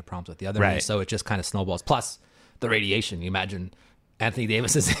knee, and you have problems with the other knee. So it just kind of snowballs. Plus the radiation. You imagine Anthony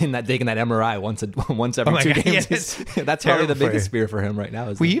Davis is in that taking that MRI once every 2 games. Yes. That's probably the biggest fear for him right now.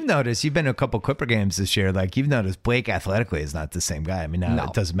 You've noticed, you've been to a couple Clipper games this year. Like you've noticed Blake athletically is not the same guy. I mean, now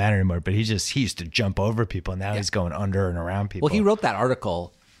it doesn't matter anymore, but he used to jump over people. Now he's going under and around people. Well, he wrote that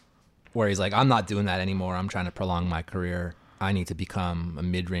article where he's like, I'm not doing that anymore. I'm trying to prolong my career. I need to become a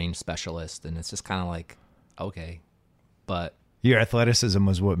mid-range specialist. And it's just kind of like, okay, but your athleticism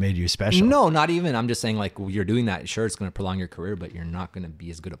was what made you special. No, not even. I'm just saying, like, you're doing that. Sure, it's going to prolong your career, but you're not going to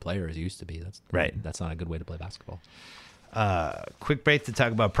be as good a player as you used to be. That's not a good way to play basketball. Quick break to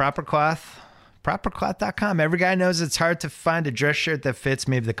talk about Proper Cloth. ProperCloth.com. Every guy knows it's hard to find a dress shirt that fits.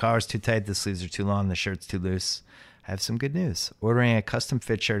 Maybe the collar's too tight, the sleeves are too long, the shirt's too loose. I have some good news. Ordering a custom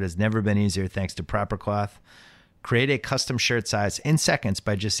fit shirt has never been easier thanks to Proper Cloth. Create a custom shirt size in seconds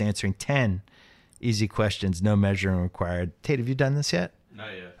by just answering 10 easy questions, no measuring required. Tate, have you done this yet?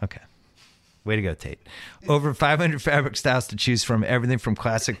 Not yet. Okay. Way to go, Tate. Over 500 fabric styles to choose from, everything from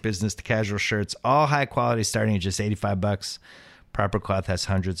classic business to casual shirts, all high quality starting at just $85. Proper Cloth has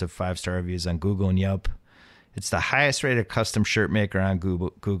hundreds of 5-star reviews on Google and Yelp. It's the highest rated custom shirt maker on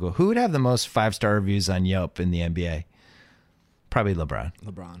Google. Who would have the most 5-star reviews on Yelp in the NBA? Probably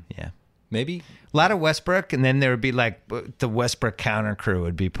LeBron. Yeah. Maybe. A lot of Westbrook, and then there would be like the Westbrook counter crew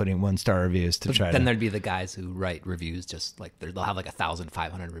would be putting 1-star reviews to try to. Then there'd be the guys who write reviews, just like they'll have like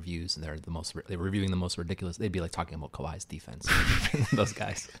 1,500 reviews, and they're reviewing the most ridiculous. They'd be like talking about Kawhi's defense. Those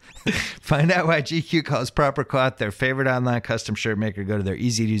guys. Find out why GQ calls Proper Cloth their favorite online custom shirt maker. Go to their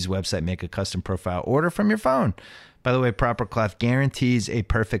easy to use website, make a custom profile, order from your phone. By the way, Proper Cloth guarantees a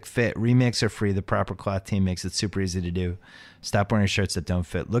perfect fit. Remakes are free. The Proper Cloth team makes it super easy to do. Stop wearing shirts that don't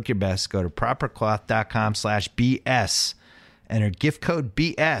fit. Look your best. Go to propercloth.com/BS. Enter gift code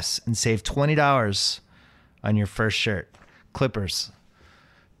BS and save $20 on your first shirt. Clippers.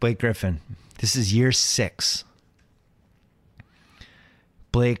 Blake Griffin. This is year 6.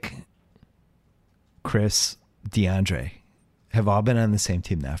 Blake, Chris, DeAndre have all been on the same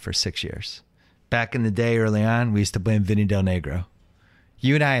team now for 6 years. Back in the day, early on, we used to blame Vinny Del Negro.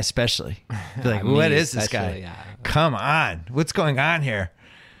 You and I especially. Be like, what is this guy? Yeah. Come on. What's going on here?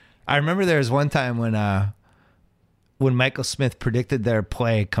 I remember there was one time when Michael Smith predicted their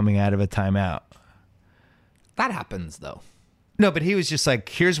play coming out of a timeout. That happens, though. No, but he was just like,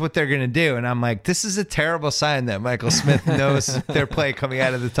 here's what they're going to do. And I'm like, this is a terrible sign that Michael Smith knows their play coming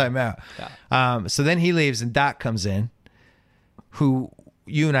out of the timeout. Yeah. So then he leaves and Doc comes in, who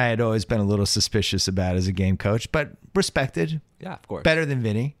you and I had always been a little suspicious about as a game coach, but respected. Yeah, of course. Better than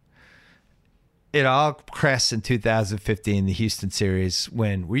Vinny. It all crests in 2015, the Houston series.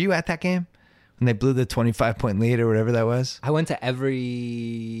 Were you at that game? When they blew the 25-point lead or whatever that was? I went to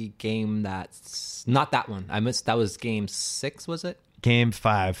every game that's not that one. I missed, that was game 6, was it? Game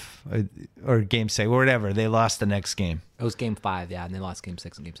 5 or game 6 or whatever. They lost the next game. It was game 5, yeah, and they lost game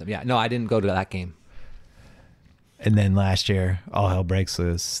 6 and game 7. Yeah, no, I didn't go to that game. And then last year, all hell breaks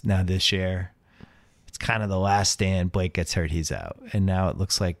loose. Now this year, kind of the last stand. Blake gets hurt, he's out. And now it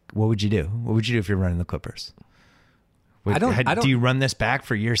looks like, what would you do? What would you do if you're running the Clippers? Do you run this back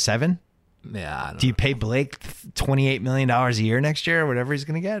for year 7? Yeah. Do you pay Blake $28 million a year next year or whatever he's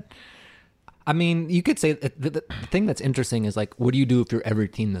going to get? I mean, you could say the thing that's interesting is like, what do you do if you're every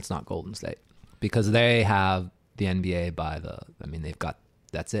team that's not Golden State? Because they have the NBA they've got,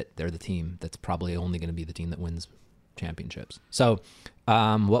 that's it. They're the team that's probably only going to be the team that wins championships. So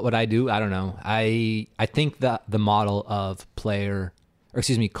what would I do? I don't know. I think that the model of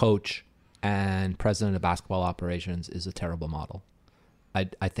coach and president of basketball operations is a terrible model. I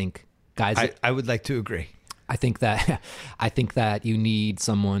think guys... I would like to agree. I think that you need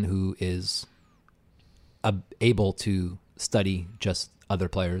someone who is able to study just other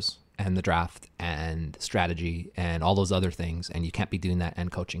players and the draft and strategy and all those other things, and you can't be doing that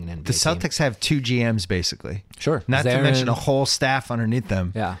and coaching an NBA The Celtics team. have 2 GMs basically. Sure. Not to mention a whole staff underneath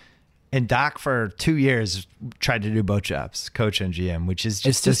them. Yeah. And Doc for 2 years tried to do both jobs, coach and GM, which is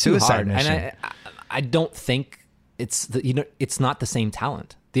just a too suicide hard. mission. And I don't think it's not the same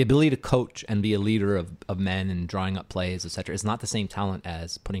talent. The ability to coach and be a leader of men and drawing up plays, etc., is not the same talent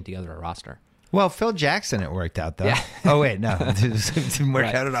as putting together a roster. Well, Phil Jackson, it worked out, though. Yeah. Oh, wait, no. It didn't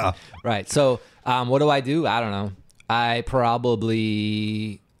work out at all. Right. So what do? I don't know. I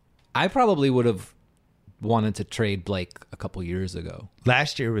probably would have wanted to trade Blake a couple years ago.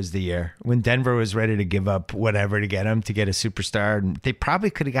 Last year was the year when Denver was ready to give up whatever to get him, to get a superstar. And they probably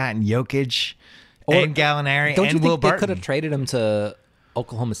could have gotten Jokic and Gallinari and Will Barton. They could have traded him to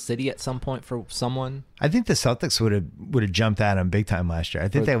Oklahoma City at some point for someone? I think the Celtics would have jumped at him big time last year. I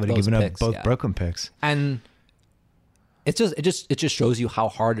think they would have given up both broken picks. And it just shows you how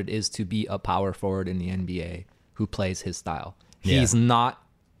hard it is to be a power forward in the NBA who plays his style. Yeah. He's not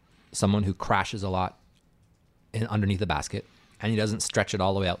someone who crashes a lot underneath the basket, and he doesn't stretch it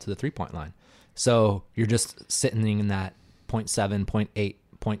all the way out to the 3-point line. So you're just sitting in that 0.7, 0.8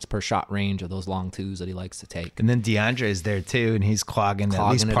 points per shot range of those long twos that he likes to take. And then DeAndre is there too, and he's clogging at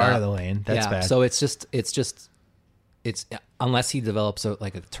least part of the lane. That's bad. So it's unless he develops a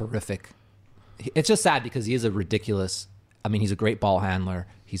terrific. It's just sad because he is a ridiculous. I mean, he's a great ball handler.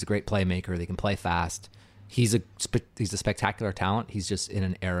 He's a great playmaker. They can play fast. He's a spectacular talent. He's just in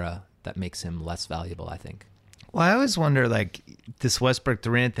an era that makes him less valuable, I think. Well, I always wonder, this Westbrook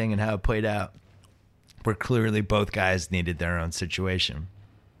Durant thing and how it played out, where clearly both guys needed their own situation.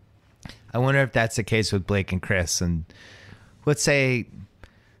 I wonder if that's the case with Blake and Chris. And let's say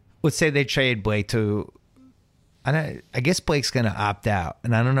they trade Blake to, I guess Blake's going to opt out.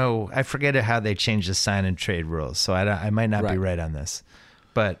 And I don't know, I forget how they changed the sign and trade rules. So I might not be right on this.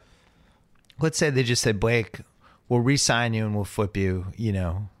 But let's say they just said, Blake, we'll re-sign you and we'll flip you,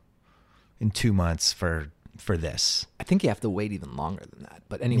 in 2 months for this. I think you have to wait even longer than that.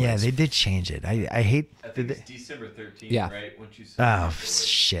 But anyway, yeah, they did change it. I hate. I think it's December 13th, yeah. right? Once you oh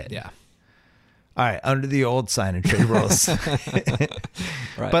shit. Yeah. All right, under the old sign and trade rules.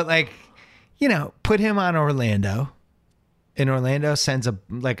 Right. But put him on Orlando, and Orlando sends a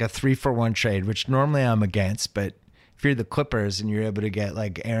 3-for-1 trade, which normally I'm against. But if you're the Clippers and you're able to get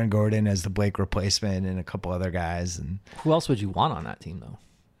Aaron Gordon as the Blake replacement and a couple other guys, and who else would you want on that team though?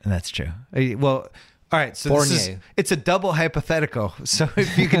 And that's true. Well. All right, so it's a double hypothetical. So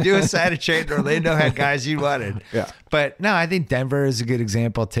if you can do a side of trade, Orlando had guys you wanted. Yeah. But no, I think Denver is a good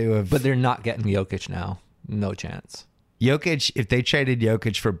example too of. But they're not getting Jokic now. No chance. Jokic, if they traded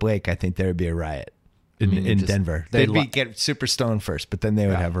Jokic for Blake, I think there would be a riot in Denver. They'd get super stoned first, but then they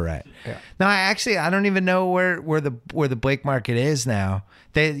would have a riot. Yeah. No, I don't even know where the Blake market is now.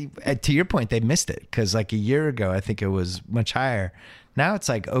 To your point, they missed it because a year ago, I think it was much higher. Now it's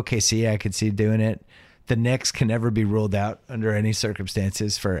OKC, I could see doing it. The Knicks can never be ruled out under any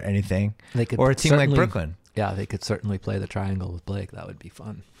circumstances for anything. Or a team like Brooklyn. Yeah, they could certainly play the triangle with Blake. That would be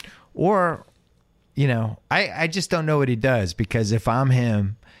fun. Or, I just don't know what he does, because if I'm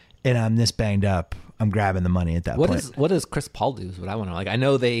him and I'm this banged up, I'm grabbing the money at that point. What does Chris Paul do is what I want to know. I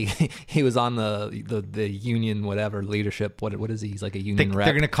know he was on the union whatever leadership. What is he? He's like a union rep.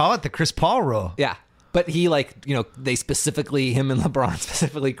 They're going to call it the Chris Paul rule. Yeah. But he they specifically, him and LeBron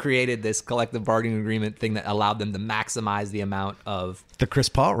specifically created this collective bargaining agreement thing that allowed them to maximize the amount of the Chris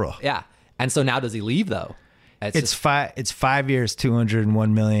Paul rule. Yeah. And so now does he leave though? It's 5 years,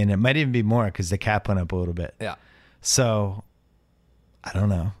 $201 million. It might even be more because the cap went up a little bit. Yeah. So I don't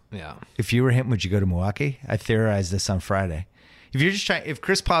know. Yeah. If you were him, would you go to Milwaukee? I theorized this on Friday. If you're just trying, if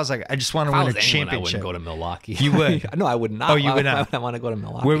Chris Paul's I just want to win a championship, I wouldn't go to Milwaukee. You would? No, I would not. Oh, you would not. I want to go to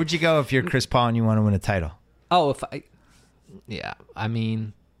Milwaukee. Where would you go if you're Chris Paul and you want to win a title? Oh, I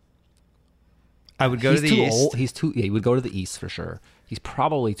mean, I would go to the East. He would go to the East for sure. He's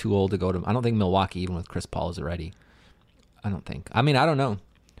probably too old to go to. I don't think Milwaukee, even with Chris Paul, is ready. I don't think. I mean, I don't know.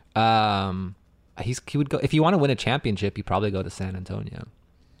 He would go if you want to win a championship. You probably go to San Antonio.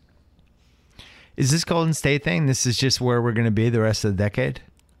 Is this Golden State thing? This is just where we're going to be the rest of the decade?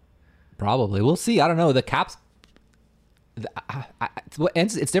 Probably. We'll see. I don't know. The Caps.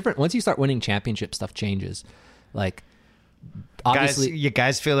 It's different once you start winning championship. Stuff changes. Like. Obviously, you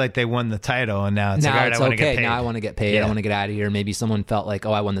guys feel like they won the title, and now it's like, all right, I want to get paid. Now I want to get paid. I want to get out of here. Maybe someone felt like,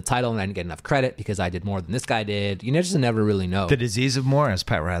 oh, I won the title and I didn't get enough credit because I did more than this guy did. You just never really know. The disease of more, as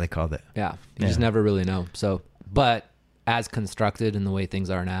Pat Riley called it. Yeah, you just never really know. So, but as constructed and the way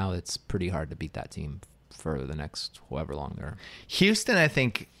things are now, it's pretty hard to beat that team for the next however long they're. Houston, I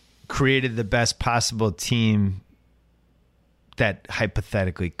think, created the best possible team that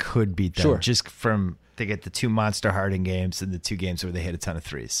hypothetically could beat them. Sure. Just from. They get the 2 Monster Harden games and the 2 games where they hit a ton of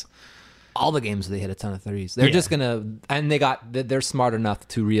threes. All the games where they hit a ton of threes. They're just gonna, and they're smart enough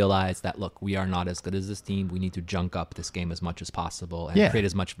to realize that look, we are not as good as this team. We need to junk up this game as much as possible and create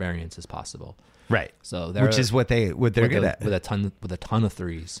as much variance as possible. Right. So which is what they're good at with a ton of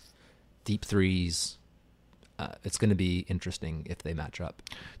threes, deep threes. It's going to be interesting if they match up.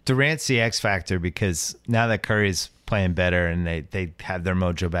 Durant's the X factor because now that Curry's playing better and they have their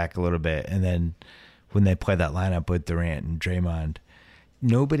mojo back a little bit, and then when they play that lineup with Durant and Draymond,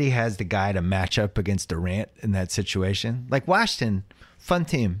 nobody has the guy to match up against Durant in that situation. Like Washington, fun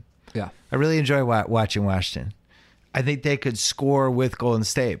team. Yeah. I really enjoy watching Washington. I think they could score with Golden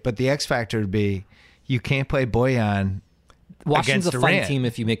State, but the X factor would be you can't play Bojan Washington's against a Durant. fun team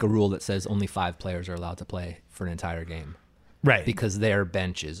if you make a rule that says only 5 players are allowed to play for an entire game. Right. Because their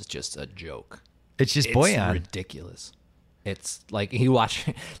bench is just a joke. It's just Bojan. It's ridiculous. It's like you watch,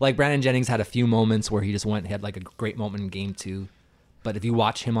 like Brandon Jennings had a few moments where he just had like a great moment in game 2. But if you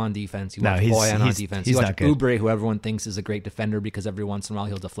watch him on defense, you watch Bojan on defense, you watch Oubre, who everyone thinks is a great defender because every once in a while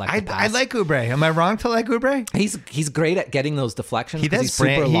he'll deflect the pass. I like Oubre. Am I wrong to like Oubre? He's great at getting those deflections. He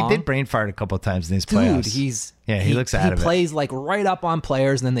did brain fart a couple times in these playoffs. Dude, he looks out of it. He plays like right up on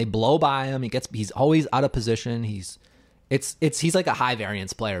players, and then they blow by him. He's always out of position. He's like a high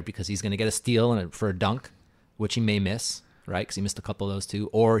variance player because he's going to get a steal for a dunk, which he may miss. Right, because he missed a couple of those too,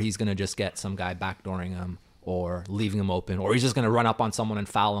 or he's going to just get some guy backdooring him or leaving him open, or he's just going to run up on someone and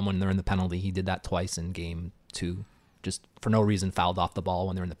foul them when they're in the penalty. He did that twice in game 2, just for no reason fouled off the ball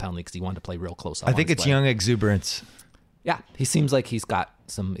when they're in the penalty because he wanted to play real close. I think it's young exuberance. Yeah, he seems like he's got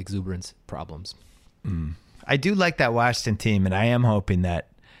some exuberance problems. I do like that Washington team, and I am hoping that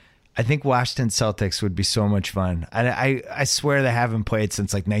I think Washington Celtics would be so much fun. I swear they haven't played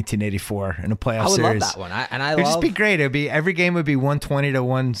since like 1984 in a playoff series. I would love that one. It'd just be great. Every game would be 120 to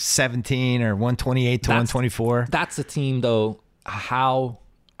 117 or 128 to 124. That's a team though.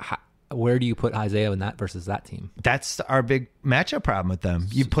 Where do you put Isaiah in that versus that team? That's our big matchup problem with them.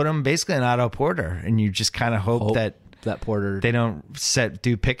 You put them basically in Otto Porter, and you just kind of hope that Porter they don't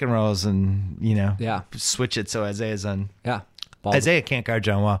do pick and rolls and switch it so Isaiah's on. Yeah. Isaiah can't guard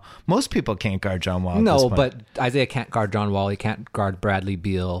John Wall. Most people can't guard John Wall. No, but Isaiah can't guard John Wall. He can't guard Bradley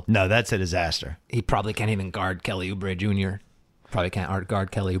Beal. No, that's a disaster. He probably can't even guard Kelly Oubre Jr. Probably can't guard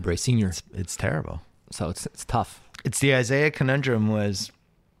Kelly Oubre Sr. It's terrible. So it's tough. It's the Isaiah conundrum was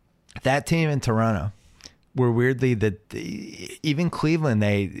that team in Toronto were weirdly even Cleveland,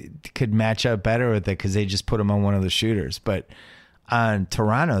 they could match up better with it because they just put him on one of the shooters. But on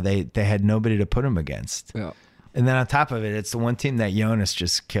Toronto, they had nobody to put him against. Yeah. And then on top of it, it's the one team that Jonas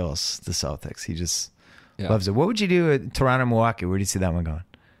just kills, the Celtics. He just loves it. What would you do at Toronto, Milwaukee? Where do you see that one going?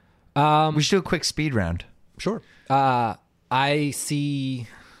 We should do a quick speed round. Sure. I think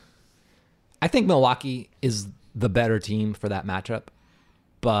Milwaukee is the better team for that matchup,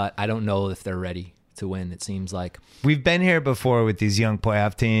 but I don't know if they're ready to win. It seems like we've been here before with these young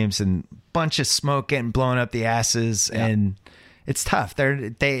playoff teams and bunch of smoke getting blown up the asses and it's tough.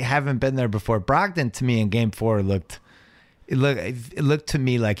 They haven't been there before. Brogdon to me in Game 4 looked to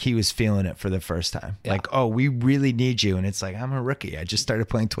me like he was feeling it for the first time. Yeah. Like, oh, we really need you, and it's like I'm a rookie. I just started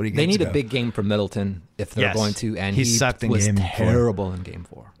playing 20 games. They need a big game from Middleton if they're going to. And he sucked in was Game terrible 4. in Game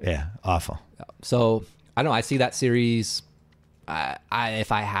 4. Yeah, awful. So I don't know. I see that series.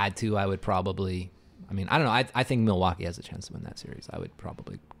 If I had to, I would probably. I mean, I don't know. I think Milwaukee has a chance to win that series. I would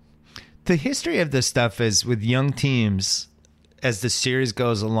probably. The history of this stuff is with young teams. As the series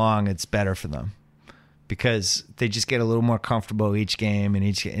goes along, it's better for them because they just get a little more comfortable each game,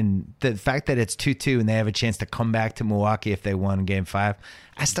 and the fact that it's 2-2 and they have a chance to come back to Milwaukee if they won Game 5.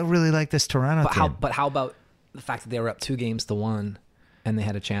 I still really like this Toronto team. But how about the fact that they were up 2-1 and they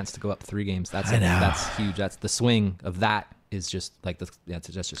had a chance to go up 3 games? That's huge. That's the swing of that is just like that's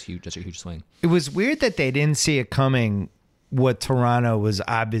just huge. That's a huge swing. It was weird that they didn't see it coming what Toronto was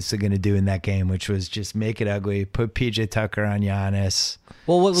obviously going to do in that game, which was just make it ugly, put PJ Tucker on Giannis.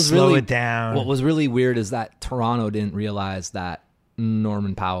 Well, what was slow really it down. What was really weird is that Toronto didn't realize that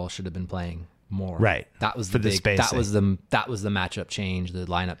Norman Powell should have been playing more. Right. That was For the the big. spacing. That was the matchup change, the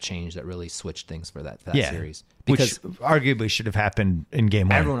lineup change that really switched things for that series. Which arguably should have happened in game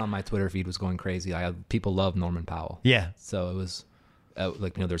one. Everyone on my Twitter feed was going crazy. People love Norman Powell. Yeah. So it was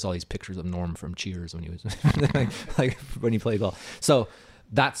there's all these pictures of Norm from Cheers when he was like when he played well. So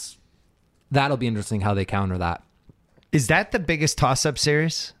that'll be interesting how they counter that. Is that the biggest toss-up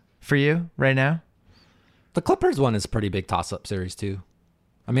series for you right now? The Clippers one is a pretty big toss-up series too.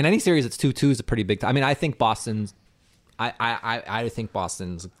 I mean, any series that's 2-2 is a pretty big. I mean, I think Boston's. I think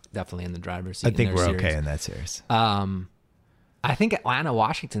Boston's definitely in the driver's seat. I think we're series. okay in that series. I think Atlanta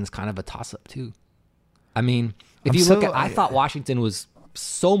Washington's kind of a toss-up too. I mean, if you look at, I thought Washington was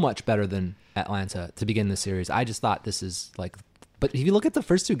so much better than Atlanta to begin the series. I just thought this is like, but if you look at the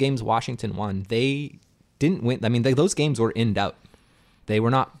first two games Washington won, they didn't win. I mean, those games were in doubt. They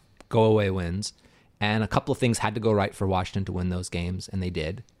were not go-away wins. And a couple of things had to go right for Washington to win those games, and they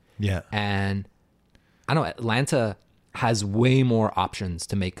did. Yeah. And I don't know, Atlanta has way more options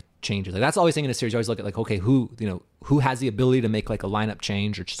to make changes. Like that's always thing in a series. You always look at like, okay, who has the ability to make like a lineup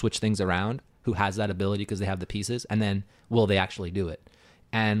change or switch things around? Who has that ability because they have the pieces? And then will they actually do it?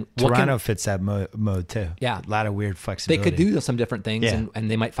 And Toronto fits that mode too. Yeah. A lot of weird flexibility. They could do some different things, Yeah. and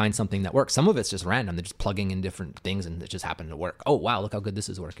they might find something that works. Some of it's just random. They're just plugging in different things, and it just happened to work. Oh, wow, look how good this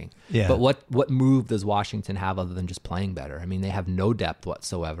is working. Yeah. But what move does Washington have other than just playing better? I mean, they have no depth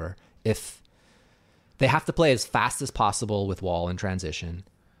whatsoever. If they have to play as fast as possible with Wall in transition,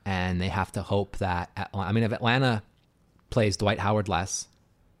 and they have to hope that, if Atlanta plays Dwight Howard less,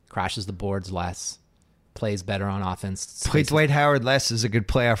 crashes the boards less, plays better on offense. Play Dwight Howard less is a good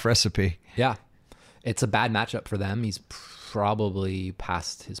playoff recipe. Yeah. It's a bad matchup for them. He's probably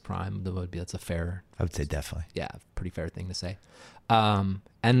past his prime. That's a fair... I would say definitely. Yeah, pretty fair thing to say. And,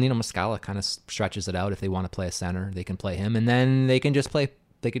 Muscala kind of stretches it out. If they want to play a center, they can play him. And then they could just play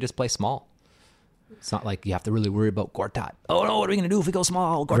small. It's not like you have to really worry about Gortat. Oh, no, what are we going to do if we go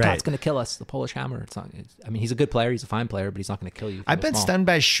small? Gortat's going to kill us. The Polish Hammer. He's a good player. He's a fine player, but he's not going to kill you. I've been stunned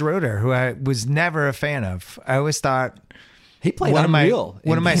by Schroeder, who I was never a fan of. I always thought he played unreal.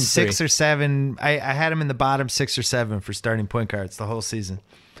 One of my 6 or 7. I had him in the bottom 6 or 7 for starting point guards the whole season.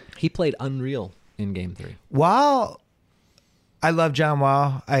 He played unreal in Game 3. While I love John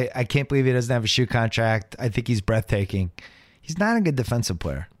Wall, I can't believe he doesn't have a shoe contract. I think he's breathtaking. He's not a good defensive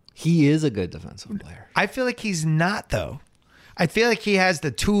player. He is a good defensive player. I feel like he's not, though. I feel like he has the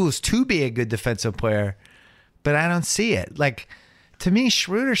tools to be a good defensive player, but I don't see it. Like, to me,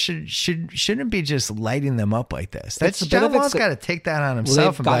 Schroeder shouldn't be just lighting them up like this. That's John Wall's got to take that on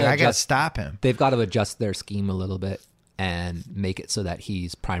himself and be like, I got to stop him. They've got to adjust their scheme a little bit and make it so that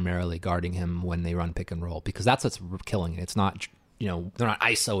he's primarily guarding him when they run pick and roll, because that's what's killing it. It's not, they're not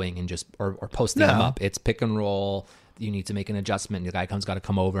ISOing and just or posting him up. It's pick and roll. You need to make an adjustment. The guy got to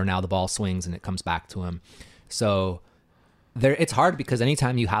come over. Now the ball swings and it comes back to him. So it's hard because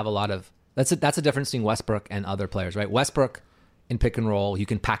anytime you have a lot of that's a difference between Westbrook and other players, right? Westbrook in pick and roll, you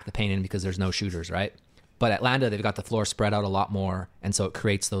can pack the paint in because there's no shooters, right? But Atlanta, they've got the floor spread out a lot more, and so it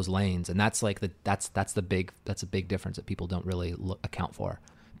creates those lanes, and that's like that's a big difference that people don't really account for.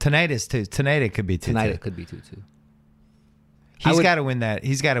 Tonight is 2. Tonight it could be 2. Tonight it could be 2-2. He's got to win that.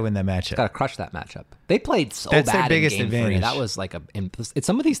 He's got to win that matchup. Got to crush that matchup. They played so That's bad their biggest in Game 3. advantage. That was like it's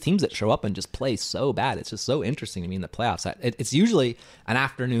some of these teams that show up and just play so bad. It's just so interesting to me in the playoffs. It's usually an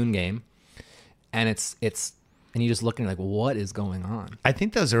afternoon game, and and you're just looking like, what is going on? I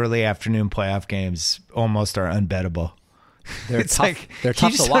think those early afternoon playoff games almost are unbettable. They're it's tough. like They're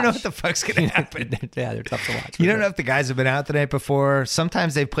tough you just to don't know watch. what the fuck's going to happen. Yeah, they're tough to watch. You don't know if the guys have been out the night before.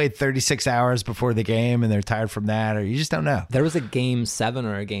 Sometimes they've played 36 hours before the game and they're tired from that, or you just don't know. There was a Game 7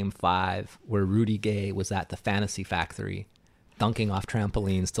 or a Game 5 where Rudy Gay was at the Fantasy Factory dunking off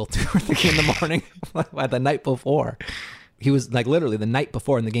trampolines till 2 or 3 in the morning the night before. He was like literally the night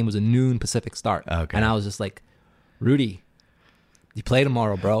before, and the game was a noon Pacific start. Okay. And I was just like, Rudy, you play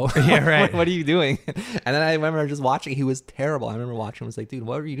tomorrow, bro. Yeah, right. What are you doing? And then I remember just watching. He was terrible. I remember watching. I was like, dude,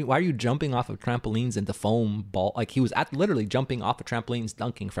 what are you doing? Why are you jumping off of trampolines into foam ball? Like he was literally jumping off of trampolines,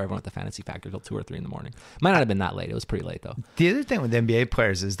 dunking for everyone at the Fantasy Factory till 2 or 3 in the morning. Might not have been that late. It was pretty late though. The other thing with NBA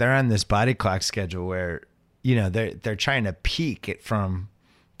players is they're on this body clock schedule where they're trying to peak it from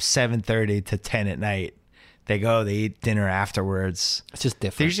 7:30 to 10 at night. They eat dinner afterwards. It's just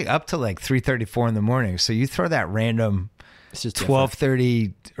different. They're usually up to like 3:34 in the morning. So you throw that random. It's just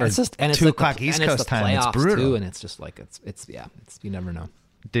 12:30 or 2 o'clock East Coast time. It's brutal, too, and it's just like it's you never know.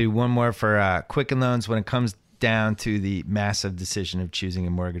 Do one more for Quicken Loans. When it comes down to the massive decision of choosing a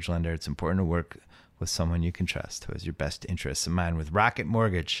mortgage lender, it's important to work with someone you can trust who has your best interests in mind. With Rocket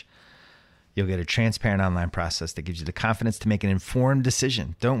Mortgage, you'll get a transparent online process that gives you the confidence to make an informed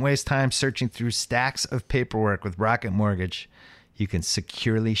decision. Don't waste time searching through stacks of paperwork. With Rocket Mortgage, you can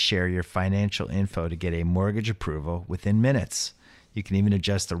securely share your financial info to get a mortgage approval within minutes. You can even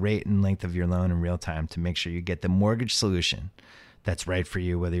adjust the rate and length of your loan in real time to make sure you get the mortgage solution that's right for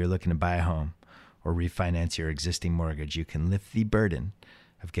you, whether you're looking to buy a home or refinance your existing mortgage. You can lift the burden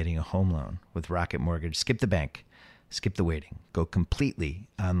of getting a home loan with Rocket Mortgage. Skip the bank, skip the waiting, go completely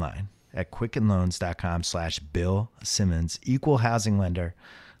online at quickenloans.com/Bill Simmons. Equal housing lender,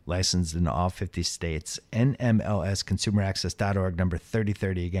 licensed in all 50 states. NMLSconsumeraccess.org, number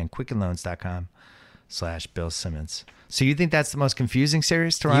 3030. Again, quickenloans.com/Bill Simmons. So you think that's the most confusing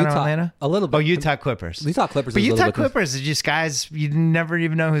series, Toronto, Atlanta? A little bit. Oh, Utah Clippers. Utah Clippers. But Utah Clippers is just guys you never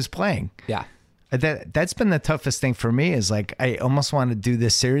even know who's playing. Yeah. That's been the toughest thing for me is like, I almost want to do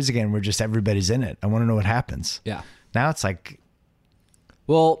this series again where just everybody's in it. I want to know what happens. Yeah. Now it's like,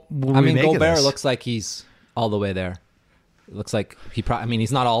 well, I mean, Gobert this? looks like he's all the way there. It looks like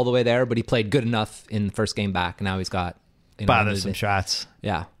he's not all the way there, but he played good enough in the first game back. Now he's got bothersome shots.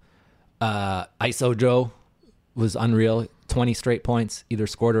 Yeah. ISO Joe was unreal. 20 straight points, either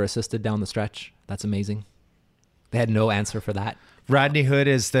scored or assisted down the stretch. That's amazing. They had no answer for that. Rodney Hood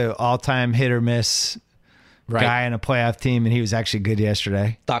is the all-time hit or miss guy in a playoff team, and he was actually good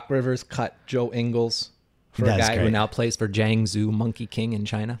yesterday. Doc Rivers cut Joe Ingles for a guy who now plays for Jiangsu Monkey King in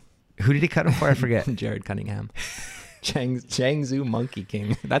China. Who did he cut him for? I forget. Jared Cunningham. Jiangsu Monkey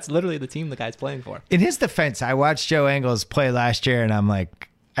King. That's literally the team the guy's playing for. In his defense, I watched Joe Ingles play last year, and I'm like,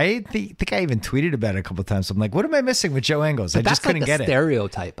 I think I even tweeted about it a couple of times. I'm like, what am I missing with Joe Ingles? I just couldn't get it. That's like a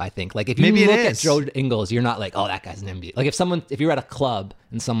stereotype, I think. Like if you look at Joe Ingles, you're not like, oh, that guy's an NBA. Like if you were at a club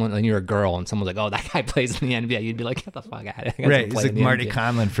and you're a girl and someone's like, oh, that guy plays in the NBA, you'd be like, get the fuck out of here. Right, he's like Marty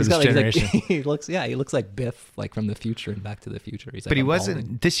Conlon for this generation. He looks like Biff, like from the future and Back to the Future. He's like, but he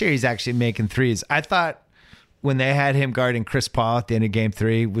wasn't. This year, he's actually making threes. I thought when they had him guarding Chris Paul at the end of Game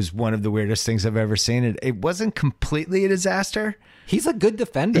 3 was one of the weirdest things I've ever seen. It wasn't completely a disaster. He's a good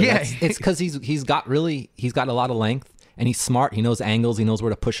defender. Yeah. It's because he's got a lot of length and he's smart. He knows angles. He knows where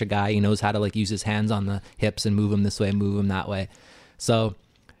to push a guy. He knows how to like use his hands on the hips and move him this way, move him that way. So,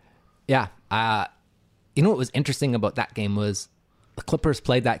 yeah. You know what was interesting about that game was the Clippers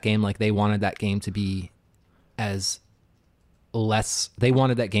played that game like they wanted that game to be they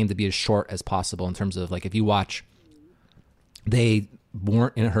wanted that game to be as short as possible in terms of like if you watch, they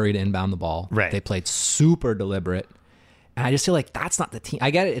weren't in a hurry to inbound the ball. Right. They played super deliberate. And I just feel like that's not the team.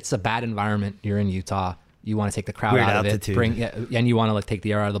 I get it. It's a bad environment. You're in Utah. You want to take the crowd Weird out altitude. of it. And you want to like take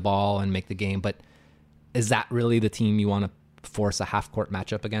the air out of the ball and make the game. But is that really the team you want to force a half-court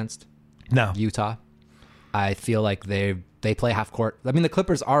matchup against? No. Utah. I feel like they play half-court. I mean, the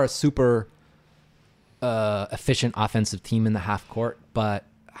Clippers are a super efficient offensive team in the half-court. But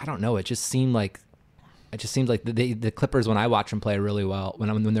I don't know. It just seems like the Clippers, when I watch them play really well,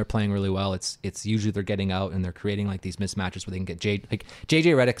 when they're playing really well, it's usually they're getting out and they're creating like these mismatches where they can get JJ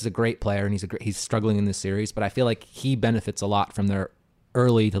Redick is a great player and he's struggling in this series, but I feel like he benefits a lot from their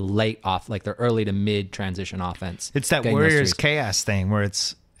early to late their early to mid transition offense. It's that Warriors chaos thing where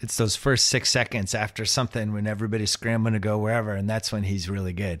it's those first 6 seconds after something when everybody's scrambling to go wherever, and that's when he's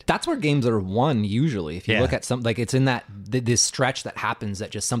really good. That's where games are won usually. If you look at something like it's in that this stretch that happens that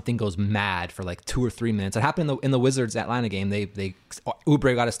just something goes mad for like 2 or 3 minutes. It happened in the Wizards Atlanta game. They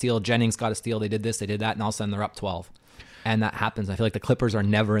Oubre got a steal, Jennings got a steal. They did this, they did that, and all of a sudden they're up 12. And that happens. I feel like the Clippers are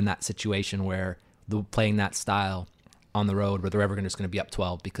never in that situation where they're playing that style on the road where they're ever just going to be up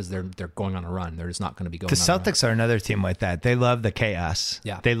 12 because they're going on a run. They're just not going to be going. The Celtics are another team like that. They love the chaos.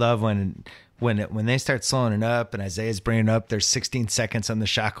 Yeah, they love when they start slowing it up and Isaiah's bringing it up. There's 16 seconds on the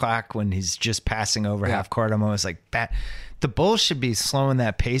shot clock when he's just passing over half court. I'm always like, the Bulls should be slowing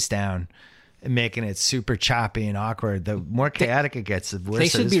that pace down and making it super choppy and awkward. The more chaotic it gets, the worse they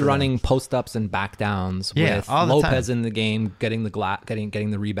it should is be for running them. post ups and back downs with all the Lopez time. in the game, getting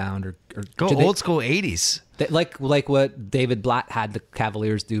the rebound or go old school 80s. Like what David Blatt had the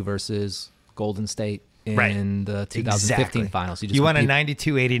Cavaliers do versus Golden State in the 2015 finals. You want a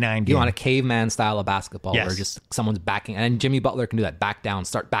 92-89 game. You want a caveman style of basketball where Yes. just someone's backing. And Jimmy Butler can do that. Back down.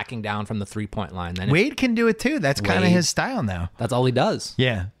 Start backing down from the 3-point line. Then Wade can do it too. That's kind of his style now. That's all he does.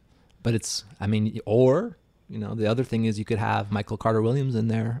 Yeah. But the other thing is you could have Michael Carter-Williams in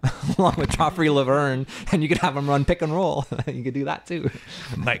there along with Joffrey Laverne, and you could have him run pick and roll. You could do that too.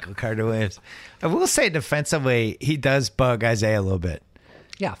 Michael Carter-Williams. I will say defensively, he does bug Isaiah a little bit.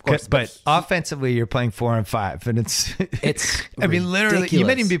 Yeah, of course. But offensively, you're playing 4-on-5, and it's I mean, literally, you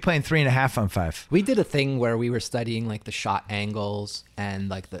might ridiculous. even be playing 3.5-on-5. We did a thing where we were studying like the shot angles and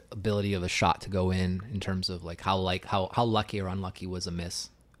like the ability of a shot to go in terms of like how lucky or unlucky was a miss,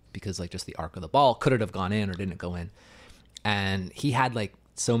 because like just the arc of the ball could it have gone in or didn't go in. And he had like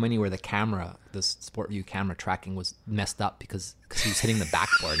so many where the Sport View camera tracking was messed up because he was hitting the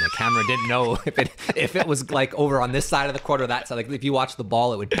backboard and the camera didn't know if it was like over on this side of the court or that side. Like if you watch the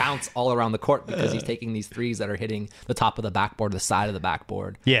ball, it would bounce all around the court because he's taking these threes that are hitting the top of the backboard, the side of the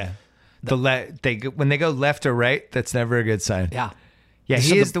backboard. Yeah. When they go left or right, that's never a good sign. Yeah. Yeah,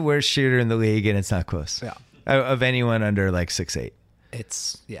 he is the worst shooter in the league, and it's not close. Yeah. Of anyone under like 6'8".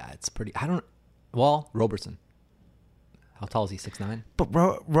 It's pretty. Roberson. How tall is he? 6'9"? But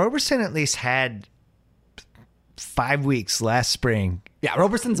Roberson at least had 5 weeks last spring. Yeah,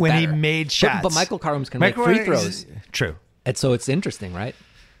 Roberson's when better. he made shots. But Michael Carl's can make free throws. True. And so it's interesting, right?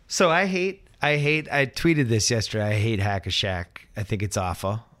 So I tweeted this yesterday. I hate Hack-a-Shaq. I think it's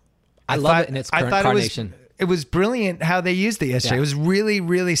awful. I love it in its current carnation. It was brilliant how they used it yesterday. Yeah. It was really,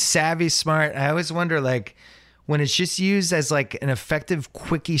 really savvy, smart. I always wonder, like, when it's just used as like an effective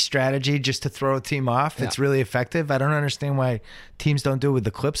quickie strategy just to throw a team off, it's really effective. I don't understand why teams don't do it with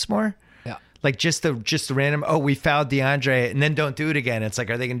the clips more. Yeah. Like just the random, we fouled DeAndre and then don't do it again. It's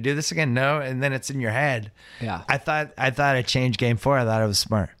like, are they going to do this again? No. And then it's in your head. Yeah. I thought it changed game 4. I thought it was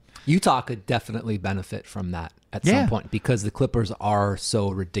smart. Utah could definitely benefit from that at some point because the Clippers are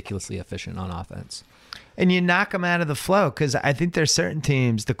so ridiculously efficient on offense. And you knock them out of the flow, because I think there's certain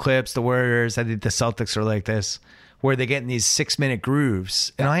teams, the Clips, the Warriors, I think the Celtics are like this, where they get in these 6-minute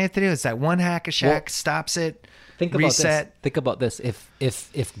grooves. And all you have to do is that one Hack-a-Shaq stops it, reset. Think about this. If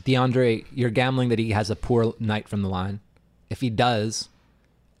DeAndre, you're gambling that he has a poor night from the line. If he does,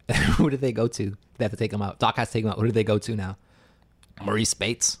 who do they go to? They have to take him out. Doc has to take him out. Who do they go to now? Maurice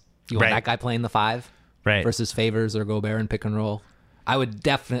Bates. You want that guy playing the 5? Right. Versus Favors or Gobert and pick and roll. I would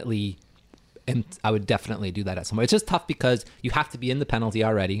definitely do that at some point. It's just tough because you have to be in the penalty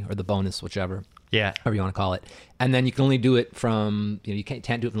already, or the bonus, whichever. Yeah. However you want to call it. And then you can only do it from, you can't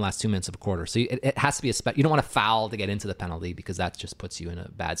do it in the last 2 minutes of a quarter. So it has to be you don't want to foul to get into the penalty, because that just puts you in a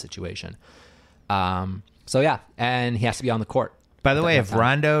bad situation. And he has to be on the court. By the way, if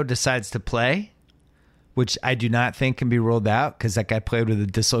Rondo decides to play, which I do not think can be ruled out, because that guy played with a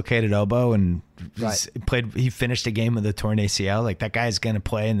dislocated elbow and he finished a game with a torn ACL. Like, that guy's going to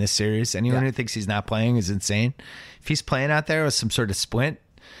play in this series. Anyone who thinks he's not playing is insane. If he's playing out there with some sort of splint,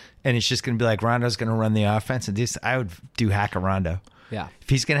 and it's just going to be like Rondo's going to run the offense, and I would do hack a Rondo. Yeah. If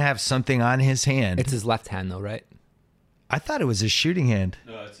he's going to have something on his hand. It's his left hand, though, right? I thought it was his shooting hand.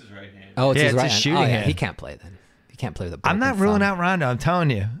 No, it's his right hand. Oh, it's his right his hand. shooting hand. He can't play then. He can't play with a broken I'm not ruling thumb. out Rondo. I'm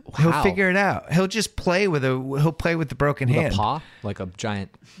telling you, he'll figure it out. He'll just play with the broken With hand. a paw, like a giant.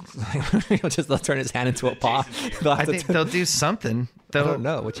 They'll turn his hand into a paw. I think they'll do something. I don't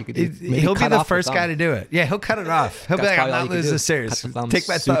know what you could do. He'll be the first guy to do it. Yeah, he'll cut it off. He'll be like, I'm not losing this series. Take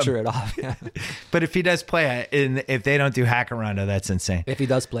my thumb. Suture it off. Yeah. But if he does play, if they don't do hack a Rondo, that's insane. If he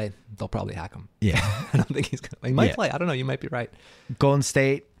does play, they'll probably hack him. Yeah. I don't think he's going to. He might play. I don't know. You might be right. Golden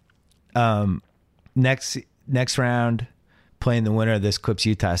State, next round, playing the winner of this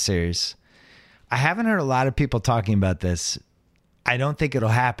Clips-Utah series. I haven't heard a lot of people talking about this. I don't think it'll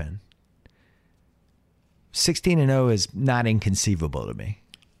happen. 16-0 is not inconceivable to me.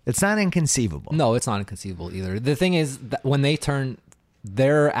 It's not inconceivable. No, it's not inconceivable either. The thing is that when they turn,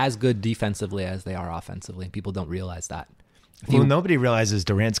 they're as good defensively as they are offensively. People don't realize that. Nobody realizes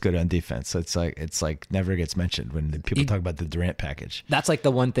Durant's good on defense. So it's like never gets mentioned when people talk about the Durant package. That's like the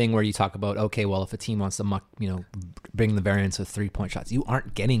one thing where you talk about, okay, well, if a team wants to bring the variance of 3-point shots, you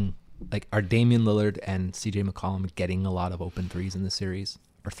aren't getting, like, are Damian Lillard and CJ McCollum getting a lot of open threes in this series,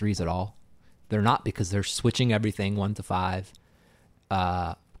 or threes at all? They're not, because they're switching everything 1 to 5.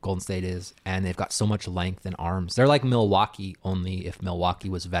 Golden State is, and they've got so much length and arms. They're like Milwaukee, only if Milwaukee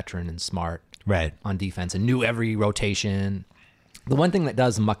was veteran and smart on defense and knew every rotation. The one thing that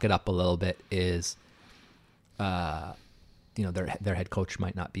does muck it up a little bit is, their head coach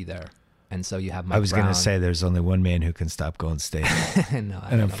might not be there, and so you have Mike Brown. I was going to say there's only one man who can stop Golden State, and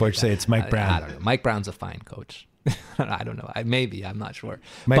unfortunately, it's Mike Brown. I don't know. Mike Brown's a fine coach. I don't know. I'm not sure.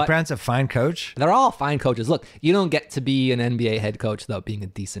 Mike Brown's a fine coach? They're all fine coaches. Look, you don't get to be an NBA head coach without being a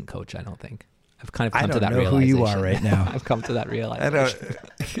decent coach, I don't think. I've kind of come to that realization. I don't know who you are right now. I've come to that realization.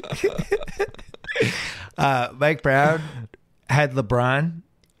 Mike Brown had LeBron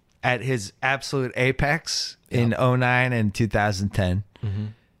at his absolute apex in 2009 and 2010.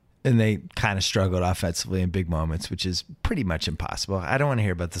 and they kind of struggled offensively in big moments, which is pretty much impossible. I don't want to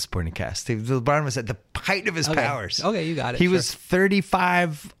hear about the supporting cast. LeBron was at the height of his powers. Okay, you got it. He was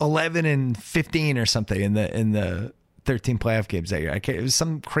 35, 11, and 15 or something in the 13 playoff games that year. It was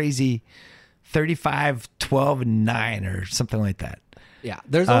some crazy 35, 12, and 9 or something like that. Yeah,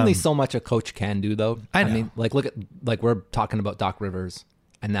 there's only so much a coach can do, though. I know. I mean, look at we're talking about Doc Rivers,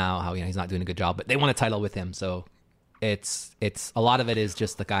 and now how he's not doing a good job, but they won a title with him. So it's a lot of it is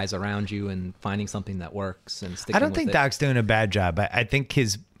just the guys around you and finding something that works and sticking. I don't think Doc's doing a bad job. I think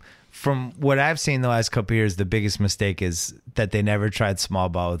from what I've seen the last couple of years, the biggest mistake is that they never tried small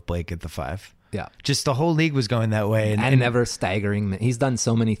ball with Blake at the 5. Yeah, just the whole league was going that way, and never staggering. He's done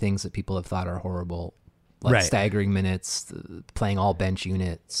so many things that people have thought are horrible. Like staggering minutes, playing all bench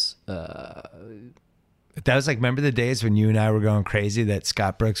units. That was like, remember the days when you and I were going crazy that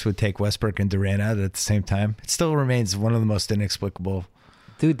Scott Brooks would take Westbrook and Durant out at the same time? It still remains one of the most inexplicable.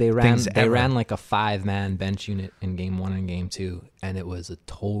 Dude, they ran like a 5-man bench unit in game 1 and game 2, and it was a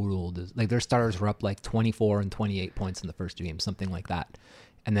total like their starters were up like 24 and 28 points in the first 2 games, something like that,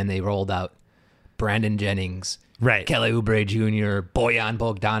 and then they rolled out Brandon Jennings. Right. Kelly Oubre Jr., Bojan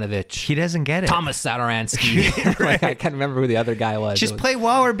Bogdanovic. He doesn't get it. Thomas Satoransky. Like, I can't remember who the other guy was. Just play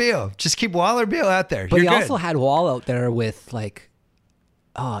Waller Beal. Just keep Waller Beal out there. But he also had Wall out there with I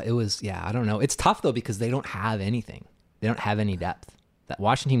don't know. It's tough, though, because they don't have anything. They don't have any depth. That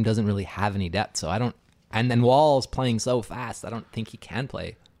Washington team doesn't really have any depth. So and then Wall's playing so fast, I don't think he can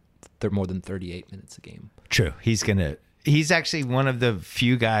play more than 38 minutes a game. True. He's actually one of the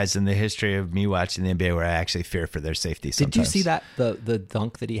few guys in the history of me watching the NBA where I actually fear for their safety sometimes. Did you see that the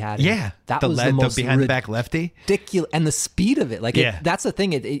dunk that he had? Yeah, that was the most behind the back lefty. Ridiculous, and the speed of it. That's the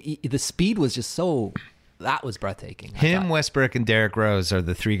thing. The speed was just so. That was breathtaking. Him, Westbrook, and Derrick Rose are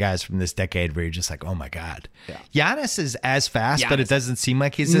the 3 guys from this decade where you're just like, oh my god. Yeah. Giannis is as fast, but it doesn't seem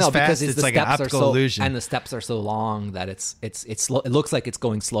like he's as fast. It's like an optical illusion, and the steps are so long that it's slow. It looks like it's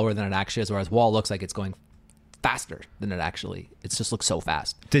going slower than it actually is, whereas Wall looks like it's going faster than it actually. It just looks so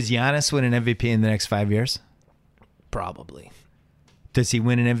fast. Does Giannis win an MVP in the next 5 years? Probably. Does he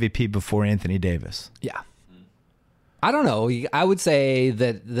win an MVP before Anthony Davis? Yeah. I don't know. I would say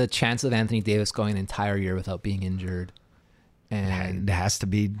that the chance of Anthony Davis going an entire year without being injured, and it has to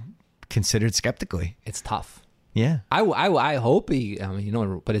be considered skeptically. It's tough. Yeah. I hope he. I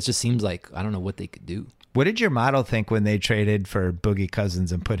mean, but it just seems like I don't know what they could do. What did your model think when they traded for Boogie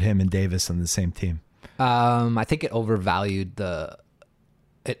Cousins and put him and Davis on the same team? I think it overvalued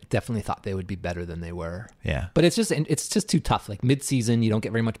it definitely thought they would be better than they were. Yeah. But it's just too tough. Like mid-season, you don't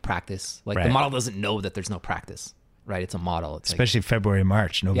get very much practice. Like the model doesn't know that there's no practice, right? It's a model. It's especially February,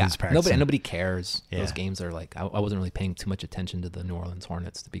 March. Nobody's practicing. Nobody cares. Yeah. Those games are like, I wasn't really paying too much attention to the New Orleans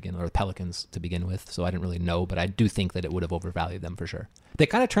Hornets or the Pelicans to begin with. So I didn't really know, but I do think that it would have overvalued them for sure. They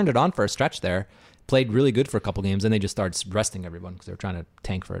kind of turned it on for a stretch there, played really good for a couple games, and they just started resting everyone because they were trying to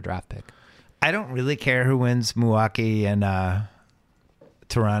tank for a draft pick. I don't really care who wins Milwaukee and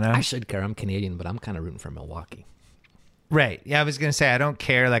Toronto. I should care. I'm Canadian, but I'm kind of rooting for Milwaukee. Right. Yeah, I was going to say, I don't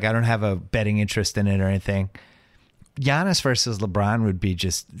care. Like, I don't have a betting interest in it or anything. Giannis versus LeBron would be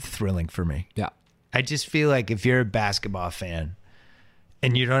just thrilling for me. Yeah. I just feel like if you're a basketball fan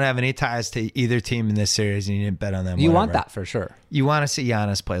and you don't have any ties to either team in this series and you didn't bet on them, you want that for sure. You want to see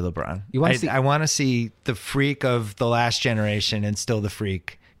Giannis play LeBron. I want to see the freak of the last generation and still the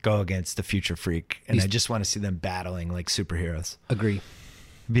freak go against the future freak, and I just want to see them battling like superheroes. Agree.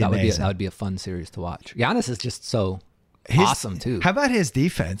 That would be a fun series to watch. Giannis is just so awesome too. How about his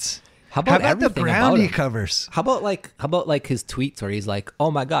defense? How about the ground he covers? How about like his tweets where he's like,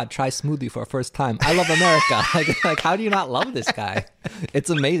 "Oh my God, try smoothie for a first time. I love America." like how do you not love this guy? It's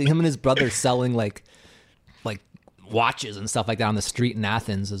amazing. Him and his brother selling like watches and stuff like that on the street in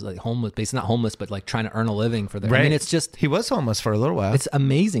Athens is like homeless. Basically not homeless, but like trying to earn a living for them. Right. I mean, it's just he was homeless for a little while. It's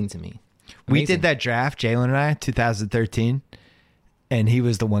amazing to me. We did that draft, Jalen and I, 2013, and he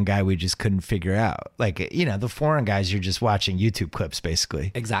was the one guy we just couldn't figure out. Like, the foreign guys, you're just watching YouTube clips,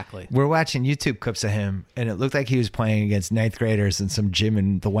 basically. Exactly. We're watching YouTube clips of him, and it looked like he was playing against ninth graders in some gym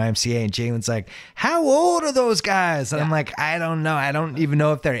in the YMCA, and Jalen's like, how old are those guys? And I'm like, I don't know. I don't even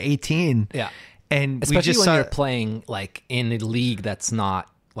know if they're 18. Yeah. And especially when you're playing like in a league that's not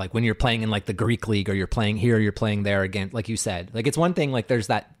like when you're playing in like the Greek league or you're playing here, you're playing there again. Like you said, like it's one thing. Like there's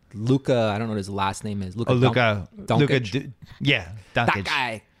that Luka. I don't know what his last name is. Luka. Doncic. Yeah,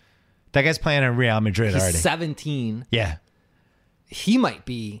 Doncic. That guy's playing in Real Madrid already. 17. Yeah, he might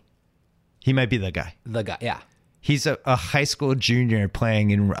be the guy. The guy. Yeah. He's a high school junior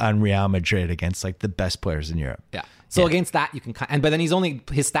playing on Real Madrid against like the best players in Europe. Yeah. So against that you can, but then his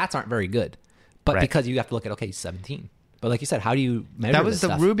stats aren't very good. But because you have to look at, okay, he's 17. But like you said, how do you measure That was this the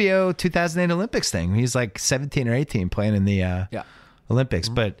stuff? Rubio 2008 Olympics thing. He's like 17 or 18 playing in the Olympics.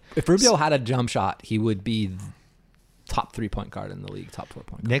 But If Rubio had a jump shot, he would be top 3-point guard in the league, top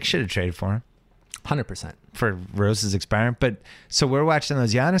 4-point guard. Nick should have traded for him 100%. for Rose's experiment. But so we're watching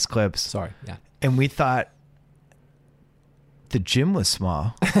those Giannis clips. Sorry. Yeah. And we thought the gym was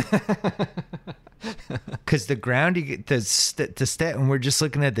small because the ground you get the step, and we're just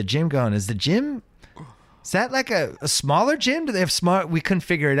looking at the gym going, is that like a smaller gym? Do they have small? We couldn't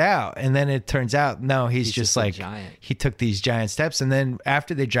figure it out. And then it turns out, no, he's just a like, giant. he took these giant steps. And then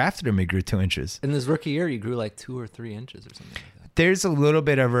after they drafted him, he grew 2 inches. In this rookie year, he grew like 2 or 3 inches or something like that. There's a little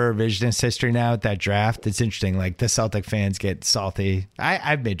bit of a revisionist history now at that draft. It's interesting. Like the Celtic fans get salty.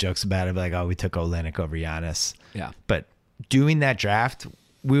 I've made jokes about it, like, oh, we took Olynyk over Giannis. Yeah. But doing that draft,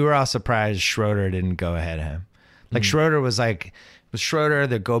 we were all surprised Schroeder didn't go ahead of him. Like Schroeder was like, Schroeder,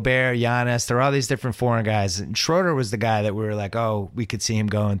 the Gobert, Giannis, there were all these different foreign guys. And Schroeder was the guy that we were like, oh, we could see him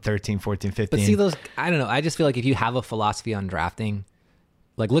going 13, 14, 15. But see those, I don't know. I just feel like if you have a philosophy on drafting,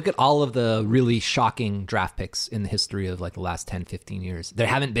 like look at all of the really shocking draft picks in the history of like the last 10, 15 years. There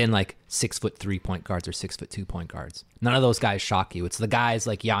haven't been like 6'3" point guards or 6'2" point guards. None of those guys shock you. It's the guys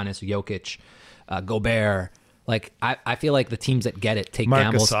like Giannis, Jokic, Gobert. Like I feel like the teams that get it take Marc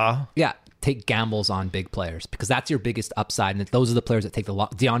gambles. Gasol. Yeah, take gambles on big players because that's your biggest upside. And those are the players that take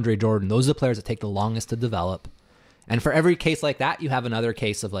DeAndre Jordan. Those are the players that take the longest to develop. And for every case like that, you have another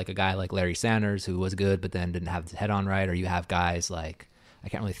case of like a guy like Larry Sanders who was good but then didn't have his head on right. Or you have guys like, I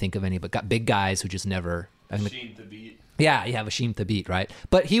can't really think of any, but got big guys who just never. Hasheem Thabeet. Yeah, you have Hasheem Thabeet, right?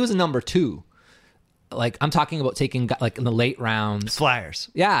 But he was a number 2. Like I'm talking about taking like in the late rounds. Flyers.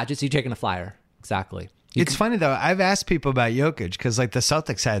 Yeah, just you taking a flyer. Exactly. It's funny though. I've asked people about Jokic because like the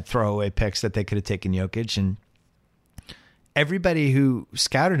Celtics had throwaway picks that they could have taken Jokic, and everybody who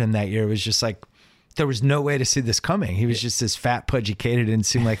scouted him that year was just like, there was no way to see this coming. He was just this fat, pudgy kid who didn't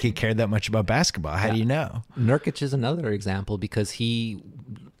seem like he cared that much about basketball. How do you know? Nurkic is another example because he,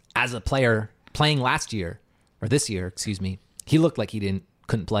 as a player playing last year or this year, excuse me, he looked like he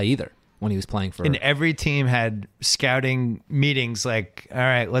couldn't play either when he was playing for. And every team had scouting meetings like, all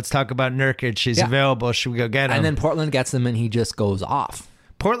right, let's talk about Nurkic. He's available. Should we go get him? And then Portland gets him and he just goes off.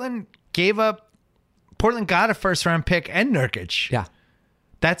 Portland got a first round pick and Nurkic. Yeah.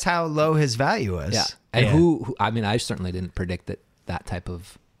 That's how low his value was. Yeah. And who I mean, I certainly didn't predict that type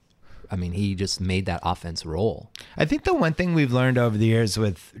of, I mean, he just made that offense roll. I think the one thing we've learned over the years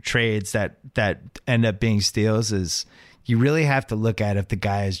with trades that end up being steals is you really have to look at if the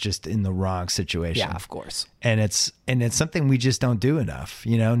guy is just in the wrong situation. Yeah, of course. And it's something we just don't do enough.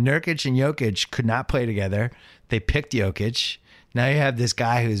 You know, Nurkic and Jokic could not play together. They picked Jokic. Now you have this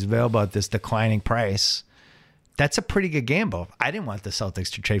guy who's available at this declining price. That's a pretty good gamble. I didn't want the Celtics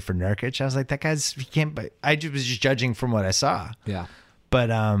to trade for Nurkic. I was like, that guy's, he can't. I was just judging from what I saw. Yeah.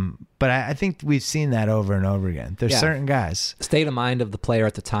 But I think we've seen that over and over again. There's certain guys. State of mind of the player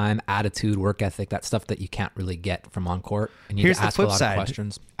at the time, attitude, work ethic, that stuff that you can't really get from on court. And you Here's ask the a flip lot side. of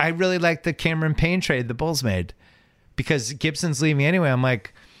questions. I really like the Cameron Payne trade the Bulls made because Gibson's leaving anyway. I'm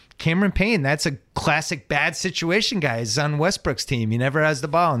like, Cameron Payne, that's a classic bad situation guy. He's on Westbrook's team. He never has the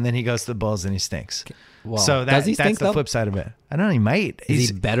ball, and then he goes to the Bulls and he stinks. Well, so does he that's stink, the though? flip side of it. I don't know. He might. Is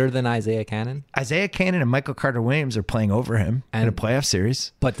he better than Isaiah Cannon? Isaiah Cannon and Michael Carter-Williams are playing over him in a playoff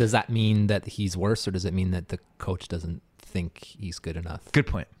series. But does that mean that he's worse, or does it mean that the coach doesn't think he's good enough? Good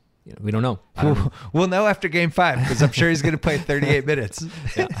point. You know, we don't know. I don't know. We'll know after Game 5 because I'm sure he's going to play 38 minutes.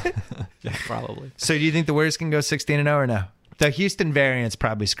 Yeah, probably. So do you think the Warriors can go 16-0 or no? The Houston variance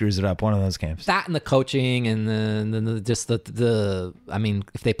probably screws it up. One of those games. That and the coaching and the I mean,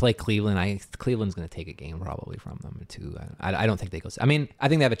 if they play Cleveland, Cleveland's going to take a game probably from them too. I don't think they go. I mean, I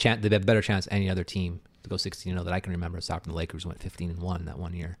think they have a chance. They have a better chance than any other team to go 16-0 that I can remember. Aside from the Lakers went 15-1 that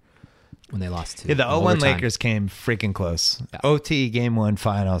one year when they lost to. Yeah, the 0-1 overtime. Lakers came freaking close. Yeah. OT Game 1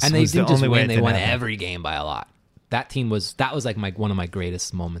 finals, and they was didn't the just only way win; it they won happen. every game by a lot. That was like one of my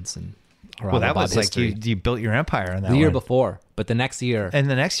greatest moments in. Well, that was like history. you built your empire on that The year one. before, but the next year. And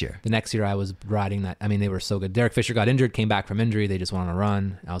the next year. I was riding that. I mean, they were so good. Derek Fisher got injured, came back from injury. They just went on a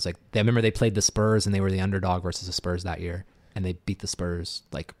run. I was like, I remember they played the Spurs and they were the underdog versus the Spurs that year. And they beat the Spurs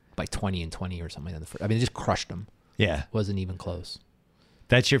like by 20 or something. I mean, they just crushed them. Yeah. Wasn't even close.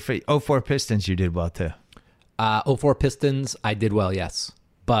 That's your 04 Pistons you did well too. 04 Pistons, I did well, yes.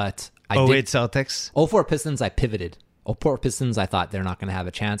 But 08 Celtics? 04 Pistons, I pivoted. 04 Pistons, I thought they're not going to have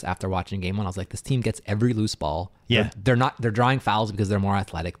a chance after watching game 1. I was like, this team gets every loose ball. Yeah. They're drawing fouls because they're more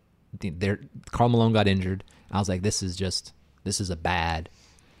athletic. Karl Malone got injured. I was like, this is a bad.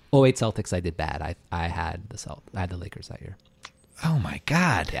 08 Celtics, I did bad. I had the Lakers that year. Oh my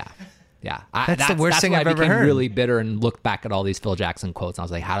God. Yeah. Yeah, That's the worst thing I've ever heard. I became really bitter and looked back at all these Phil Jackson quotes. And I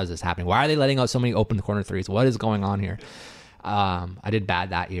was like, how is this happening? Why are they letting out so many open corner threes? What is going on here? I did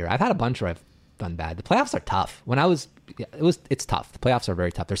bad that year. I've had a bunch where I've done bad. The playoffs are tough. It's tough. The playoffs are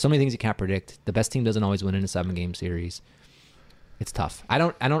very tough. There's so many things you can't predict. The best team doesn't always win in a 7-game series. It's tough. I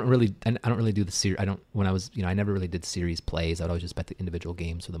don't really do the series. I never really did series plays. I'd always just bet the individual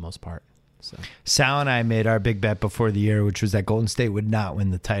games for the most part. So Sal and I made our big bet before the year, which was that Golden State would not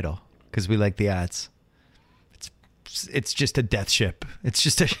win the title because we like the odds. It's just a death ship.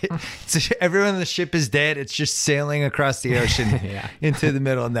 Everyone on the ship is dead. It's just sailing across the ocean into the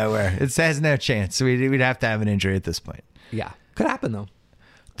middle of nowhere. It has no chance. We'd have to have an injury at this point. Yeah, could happen though.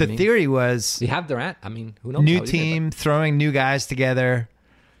 The theory was you have Durant. I mean, who knows? New team, throwing new guys together.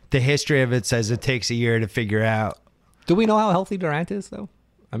 The history of it says it takes a year to figure out. Do we know how healthy Durant is though?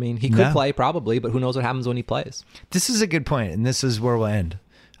 I mean, he could play probably, but who knows what happens when he plays? This is a good point, and this is where we'll end.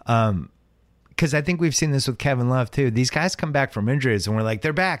 Because I think we've seen this with Kevin Love too. These guys come back from injuries, and we're like,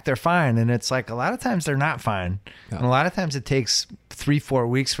 they're back, they're fine. And it's like a lot of times they're not fine. Yeah. And a lot of times it takes 3-4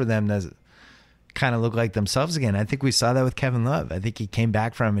 weeks for them to kind of look like themselves again. I think we saw that with Kevin Love. I think he came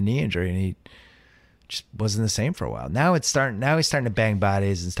back from a knee injury, and he just wasn't the same for a while. Now he's starting to bang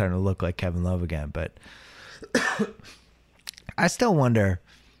bodies and starting to look like Kevin Love again. But I still wonder.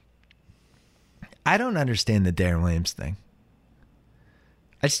 I don't understand the Darren Williams thing.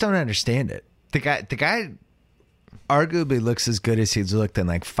 I just don't understand it. The guy arguably looks as good as he's looked in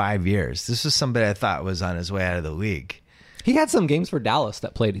like 5 years. This was somebody I thought was on his way out of the league. He had some games for Dallas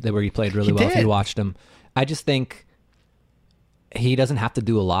where he played really well. If you watched him, I just think he doesn't have to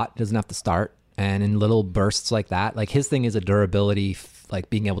do a lot. Doesn't have to start. And in little bursts like that, like his thing is a durability, like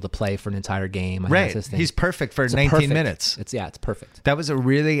being able to play for an entire game. Right. He's perfect for 19 minutes. It's perfect. That was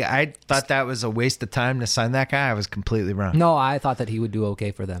I thought that was a waste of time to sign that guy. I was completely wrong. No, I thought that he would do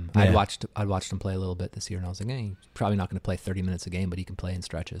okay for them. Yeah. I'd watched him play a little bit this year, and I was like, he's probably not going to play 30 minutes a game, but he can play in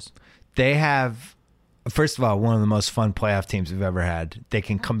stretches. They have, first of all, one of the most fun playoff teams we've ever had. They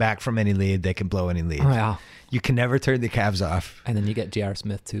can come back from any lead. They can blow any lead. Oh, yeah. You can never turn the Cavs off. And then you get J.R.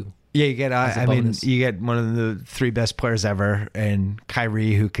 Smith, too. Yeah, you get. You get one of the 3 best players ever, and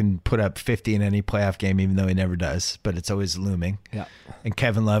Kyrie, who can put up 50 in any playoff game, even though he never does. But it's always looming. Yeah. And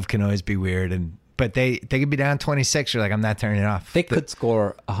Kevin Love can always be weird, but they could be down 26. You're like, I'm not turning it off. They could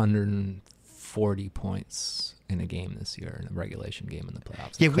score 140 points in a game this year, in a regulation game in the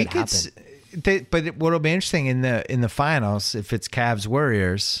playoffs. Yeah, we could. But what'll be interesting in the finals, if it's Cavs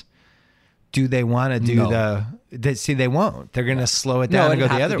Warriors. Do they want to do they won't. They're going to slow it down and go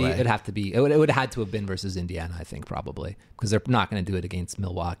the other way. It'd have to be. It would have had to have been versus Indiana, I think, probably. Because they're not going to do it against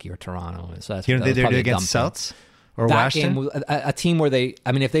Milwaukee or Toronto. So that's, you don't think they're doing it against Celtics or that Washington? Game, a team where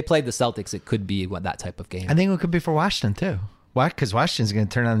if they played the Celtics, it could be that type of game. I think it could be for Washington, too. Why? Because Washington's going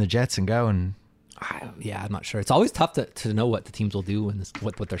to turn on the Jets and go and... I'm not sure. It's always tough to know what the teams will do and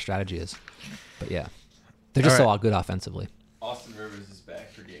what their strategy is. But yeah, they're just so good offensively. Austin Rivers is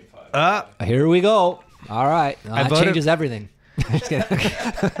back for Game 5. Here we go. All right. That changes everything.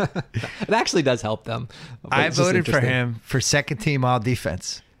 It actually does help them. I voted for him for second team all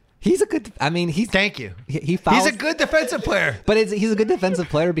defense. He's a good. Thank you. He fouls. He's a good defensive player. But he's a good defensive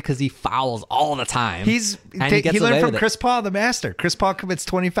player because he fouls all the time. He learned from Chris Paul, the master. Chris Paul commits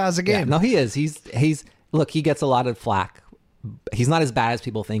 20 fouls a game. Yeah, no, he is. Look, he gets a lot of flack. He's not as bad as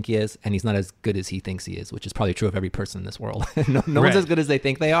people think he is, and he's not as good as he thinks he is, which is probably true of every person in this world. no one's as good as they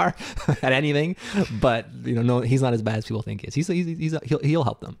think they are at anything, but he's not as bad as people think he is. He'll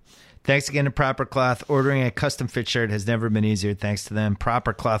help them. Thanks again to Proper Cloth. Ordering a custom fit shirt has never been easier thanks to them.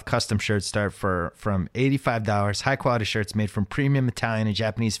 Proper Cloth custom shirts start from $85. High quality shirts made from premium Italian and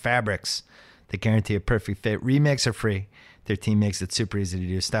Japanese fabrics that guarantee a perfect fit. Remix are free. Their team makes it super easy to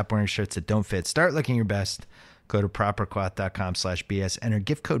do. Stop wearing shirts that don't fit. Start looking your best. Go to propercloth.com/BS. Enter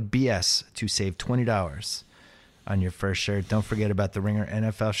gift code BS to save $20 on your first shirt. Don't forget about the Ringer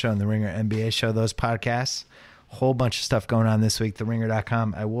NFL show and the Ringer NBA show, those podcasts. Whole bunch of stuff going on this week.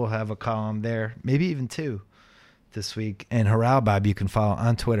 TheRinger.com. I will have a column there, maybe even 2 this week. And Haralabos, you can follow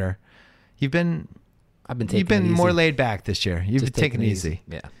on Twitter. You've been more laid back this year. You've been taking it easy.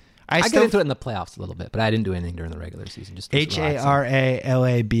 Yeah. I get into it in the playoffs a little bit, but I didn't do anything during the regular season. Just HARALABOB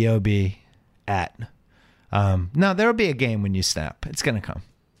at. No, there'll be a game when you snap. It's going to come.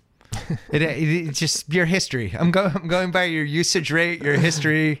 It's just your history. I'm going by your usage rate, your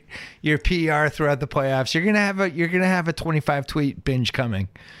history, your PR throughout the playoffs. You're gonna have a 25 tweet binge coming.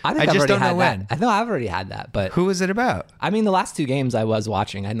 I just don't know when. I know I've already had that, but who was it about? I mean, the last 2 games I was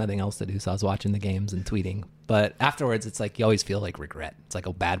watching. I had nothing else to do, so I was watching the games and tweeting. But afterwards, it's like you always feel like regret. It's like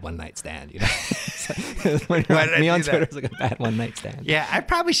a bad one night stand, you know. When you're me on Twitter, it's like a bad one night stand. Yeah, I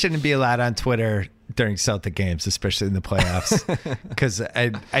probably shouldn't be allowed on Twitter during Celtic games, especially in the playoffs, because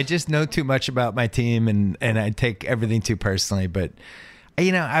I just know too much about my team and I take everything too personally. But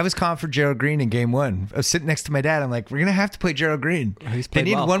I was calling for Gerald Green in game 1. I was sitting next to my dad. I'm like, we're gonna have to play Gerald Green. They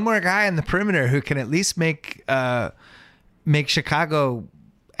need one more guy on the perimeter who can at least make Chicago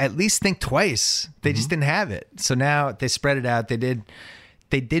at least think twice. They just didn't have it. So now they spread it out. They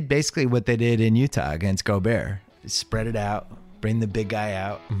did basically what they did in Utah against Gobert. They spread it out, bring the big guy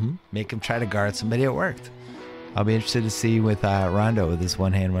out, make him try to guard somebody. It worked. I'll be interested to see with Rondo with his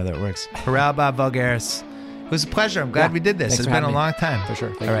one hand whether it works. Haralabos, Voulgaris. It was a pleasure. I'm glad we did this. It's been a long time. For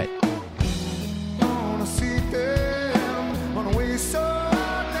sure. All right.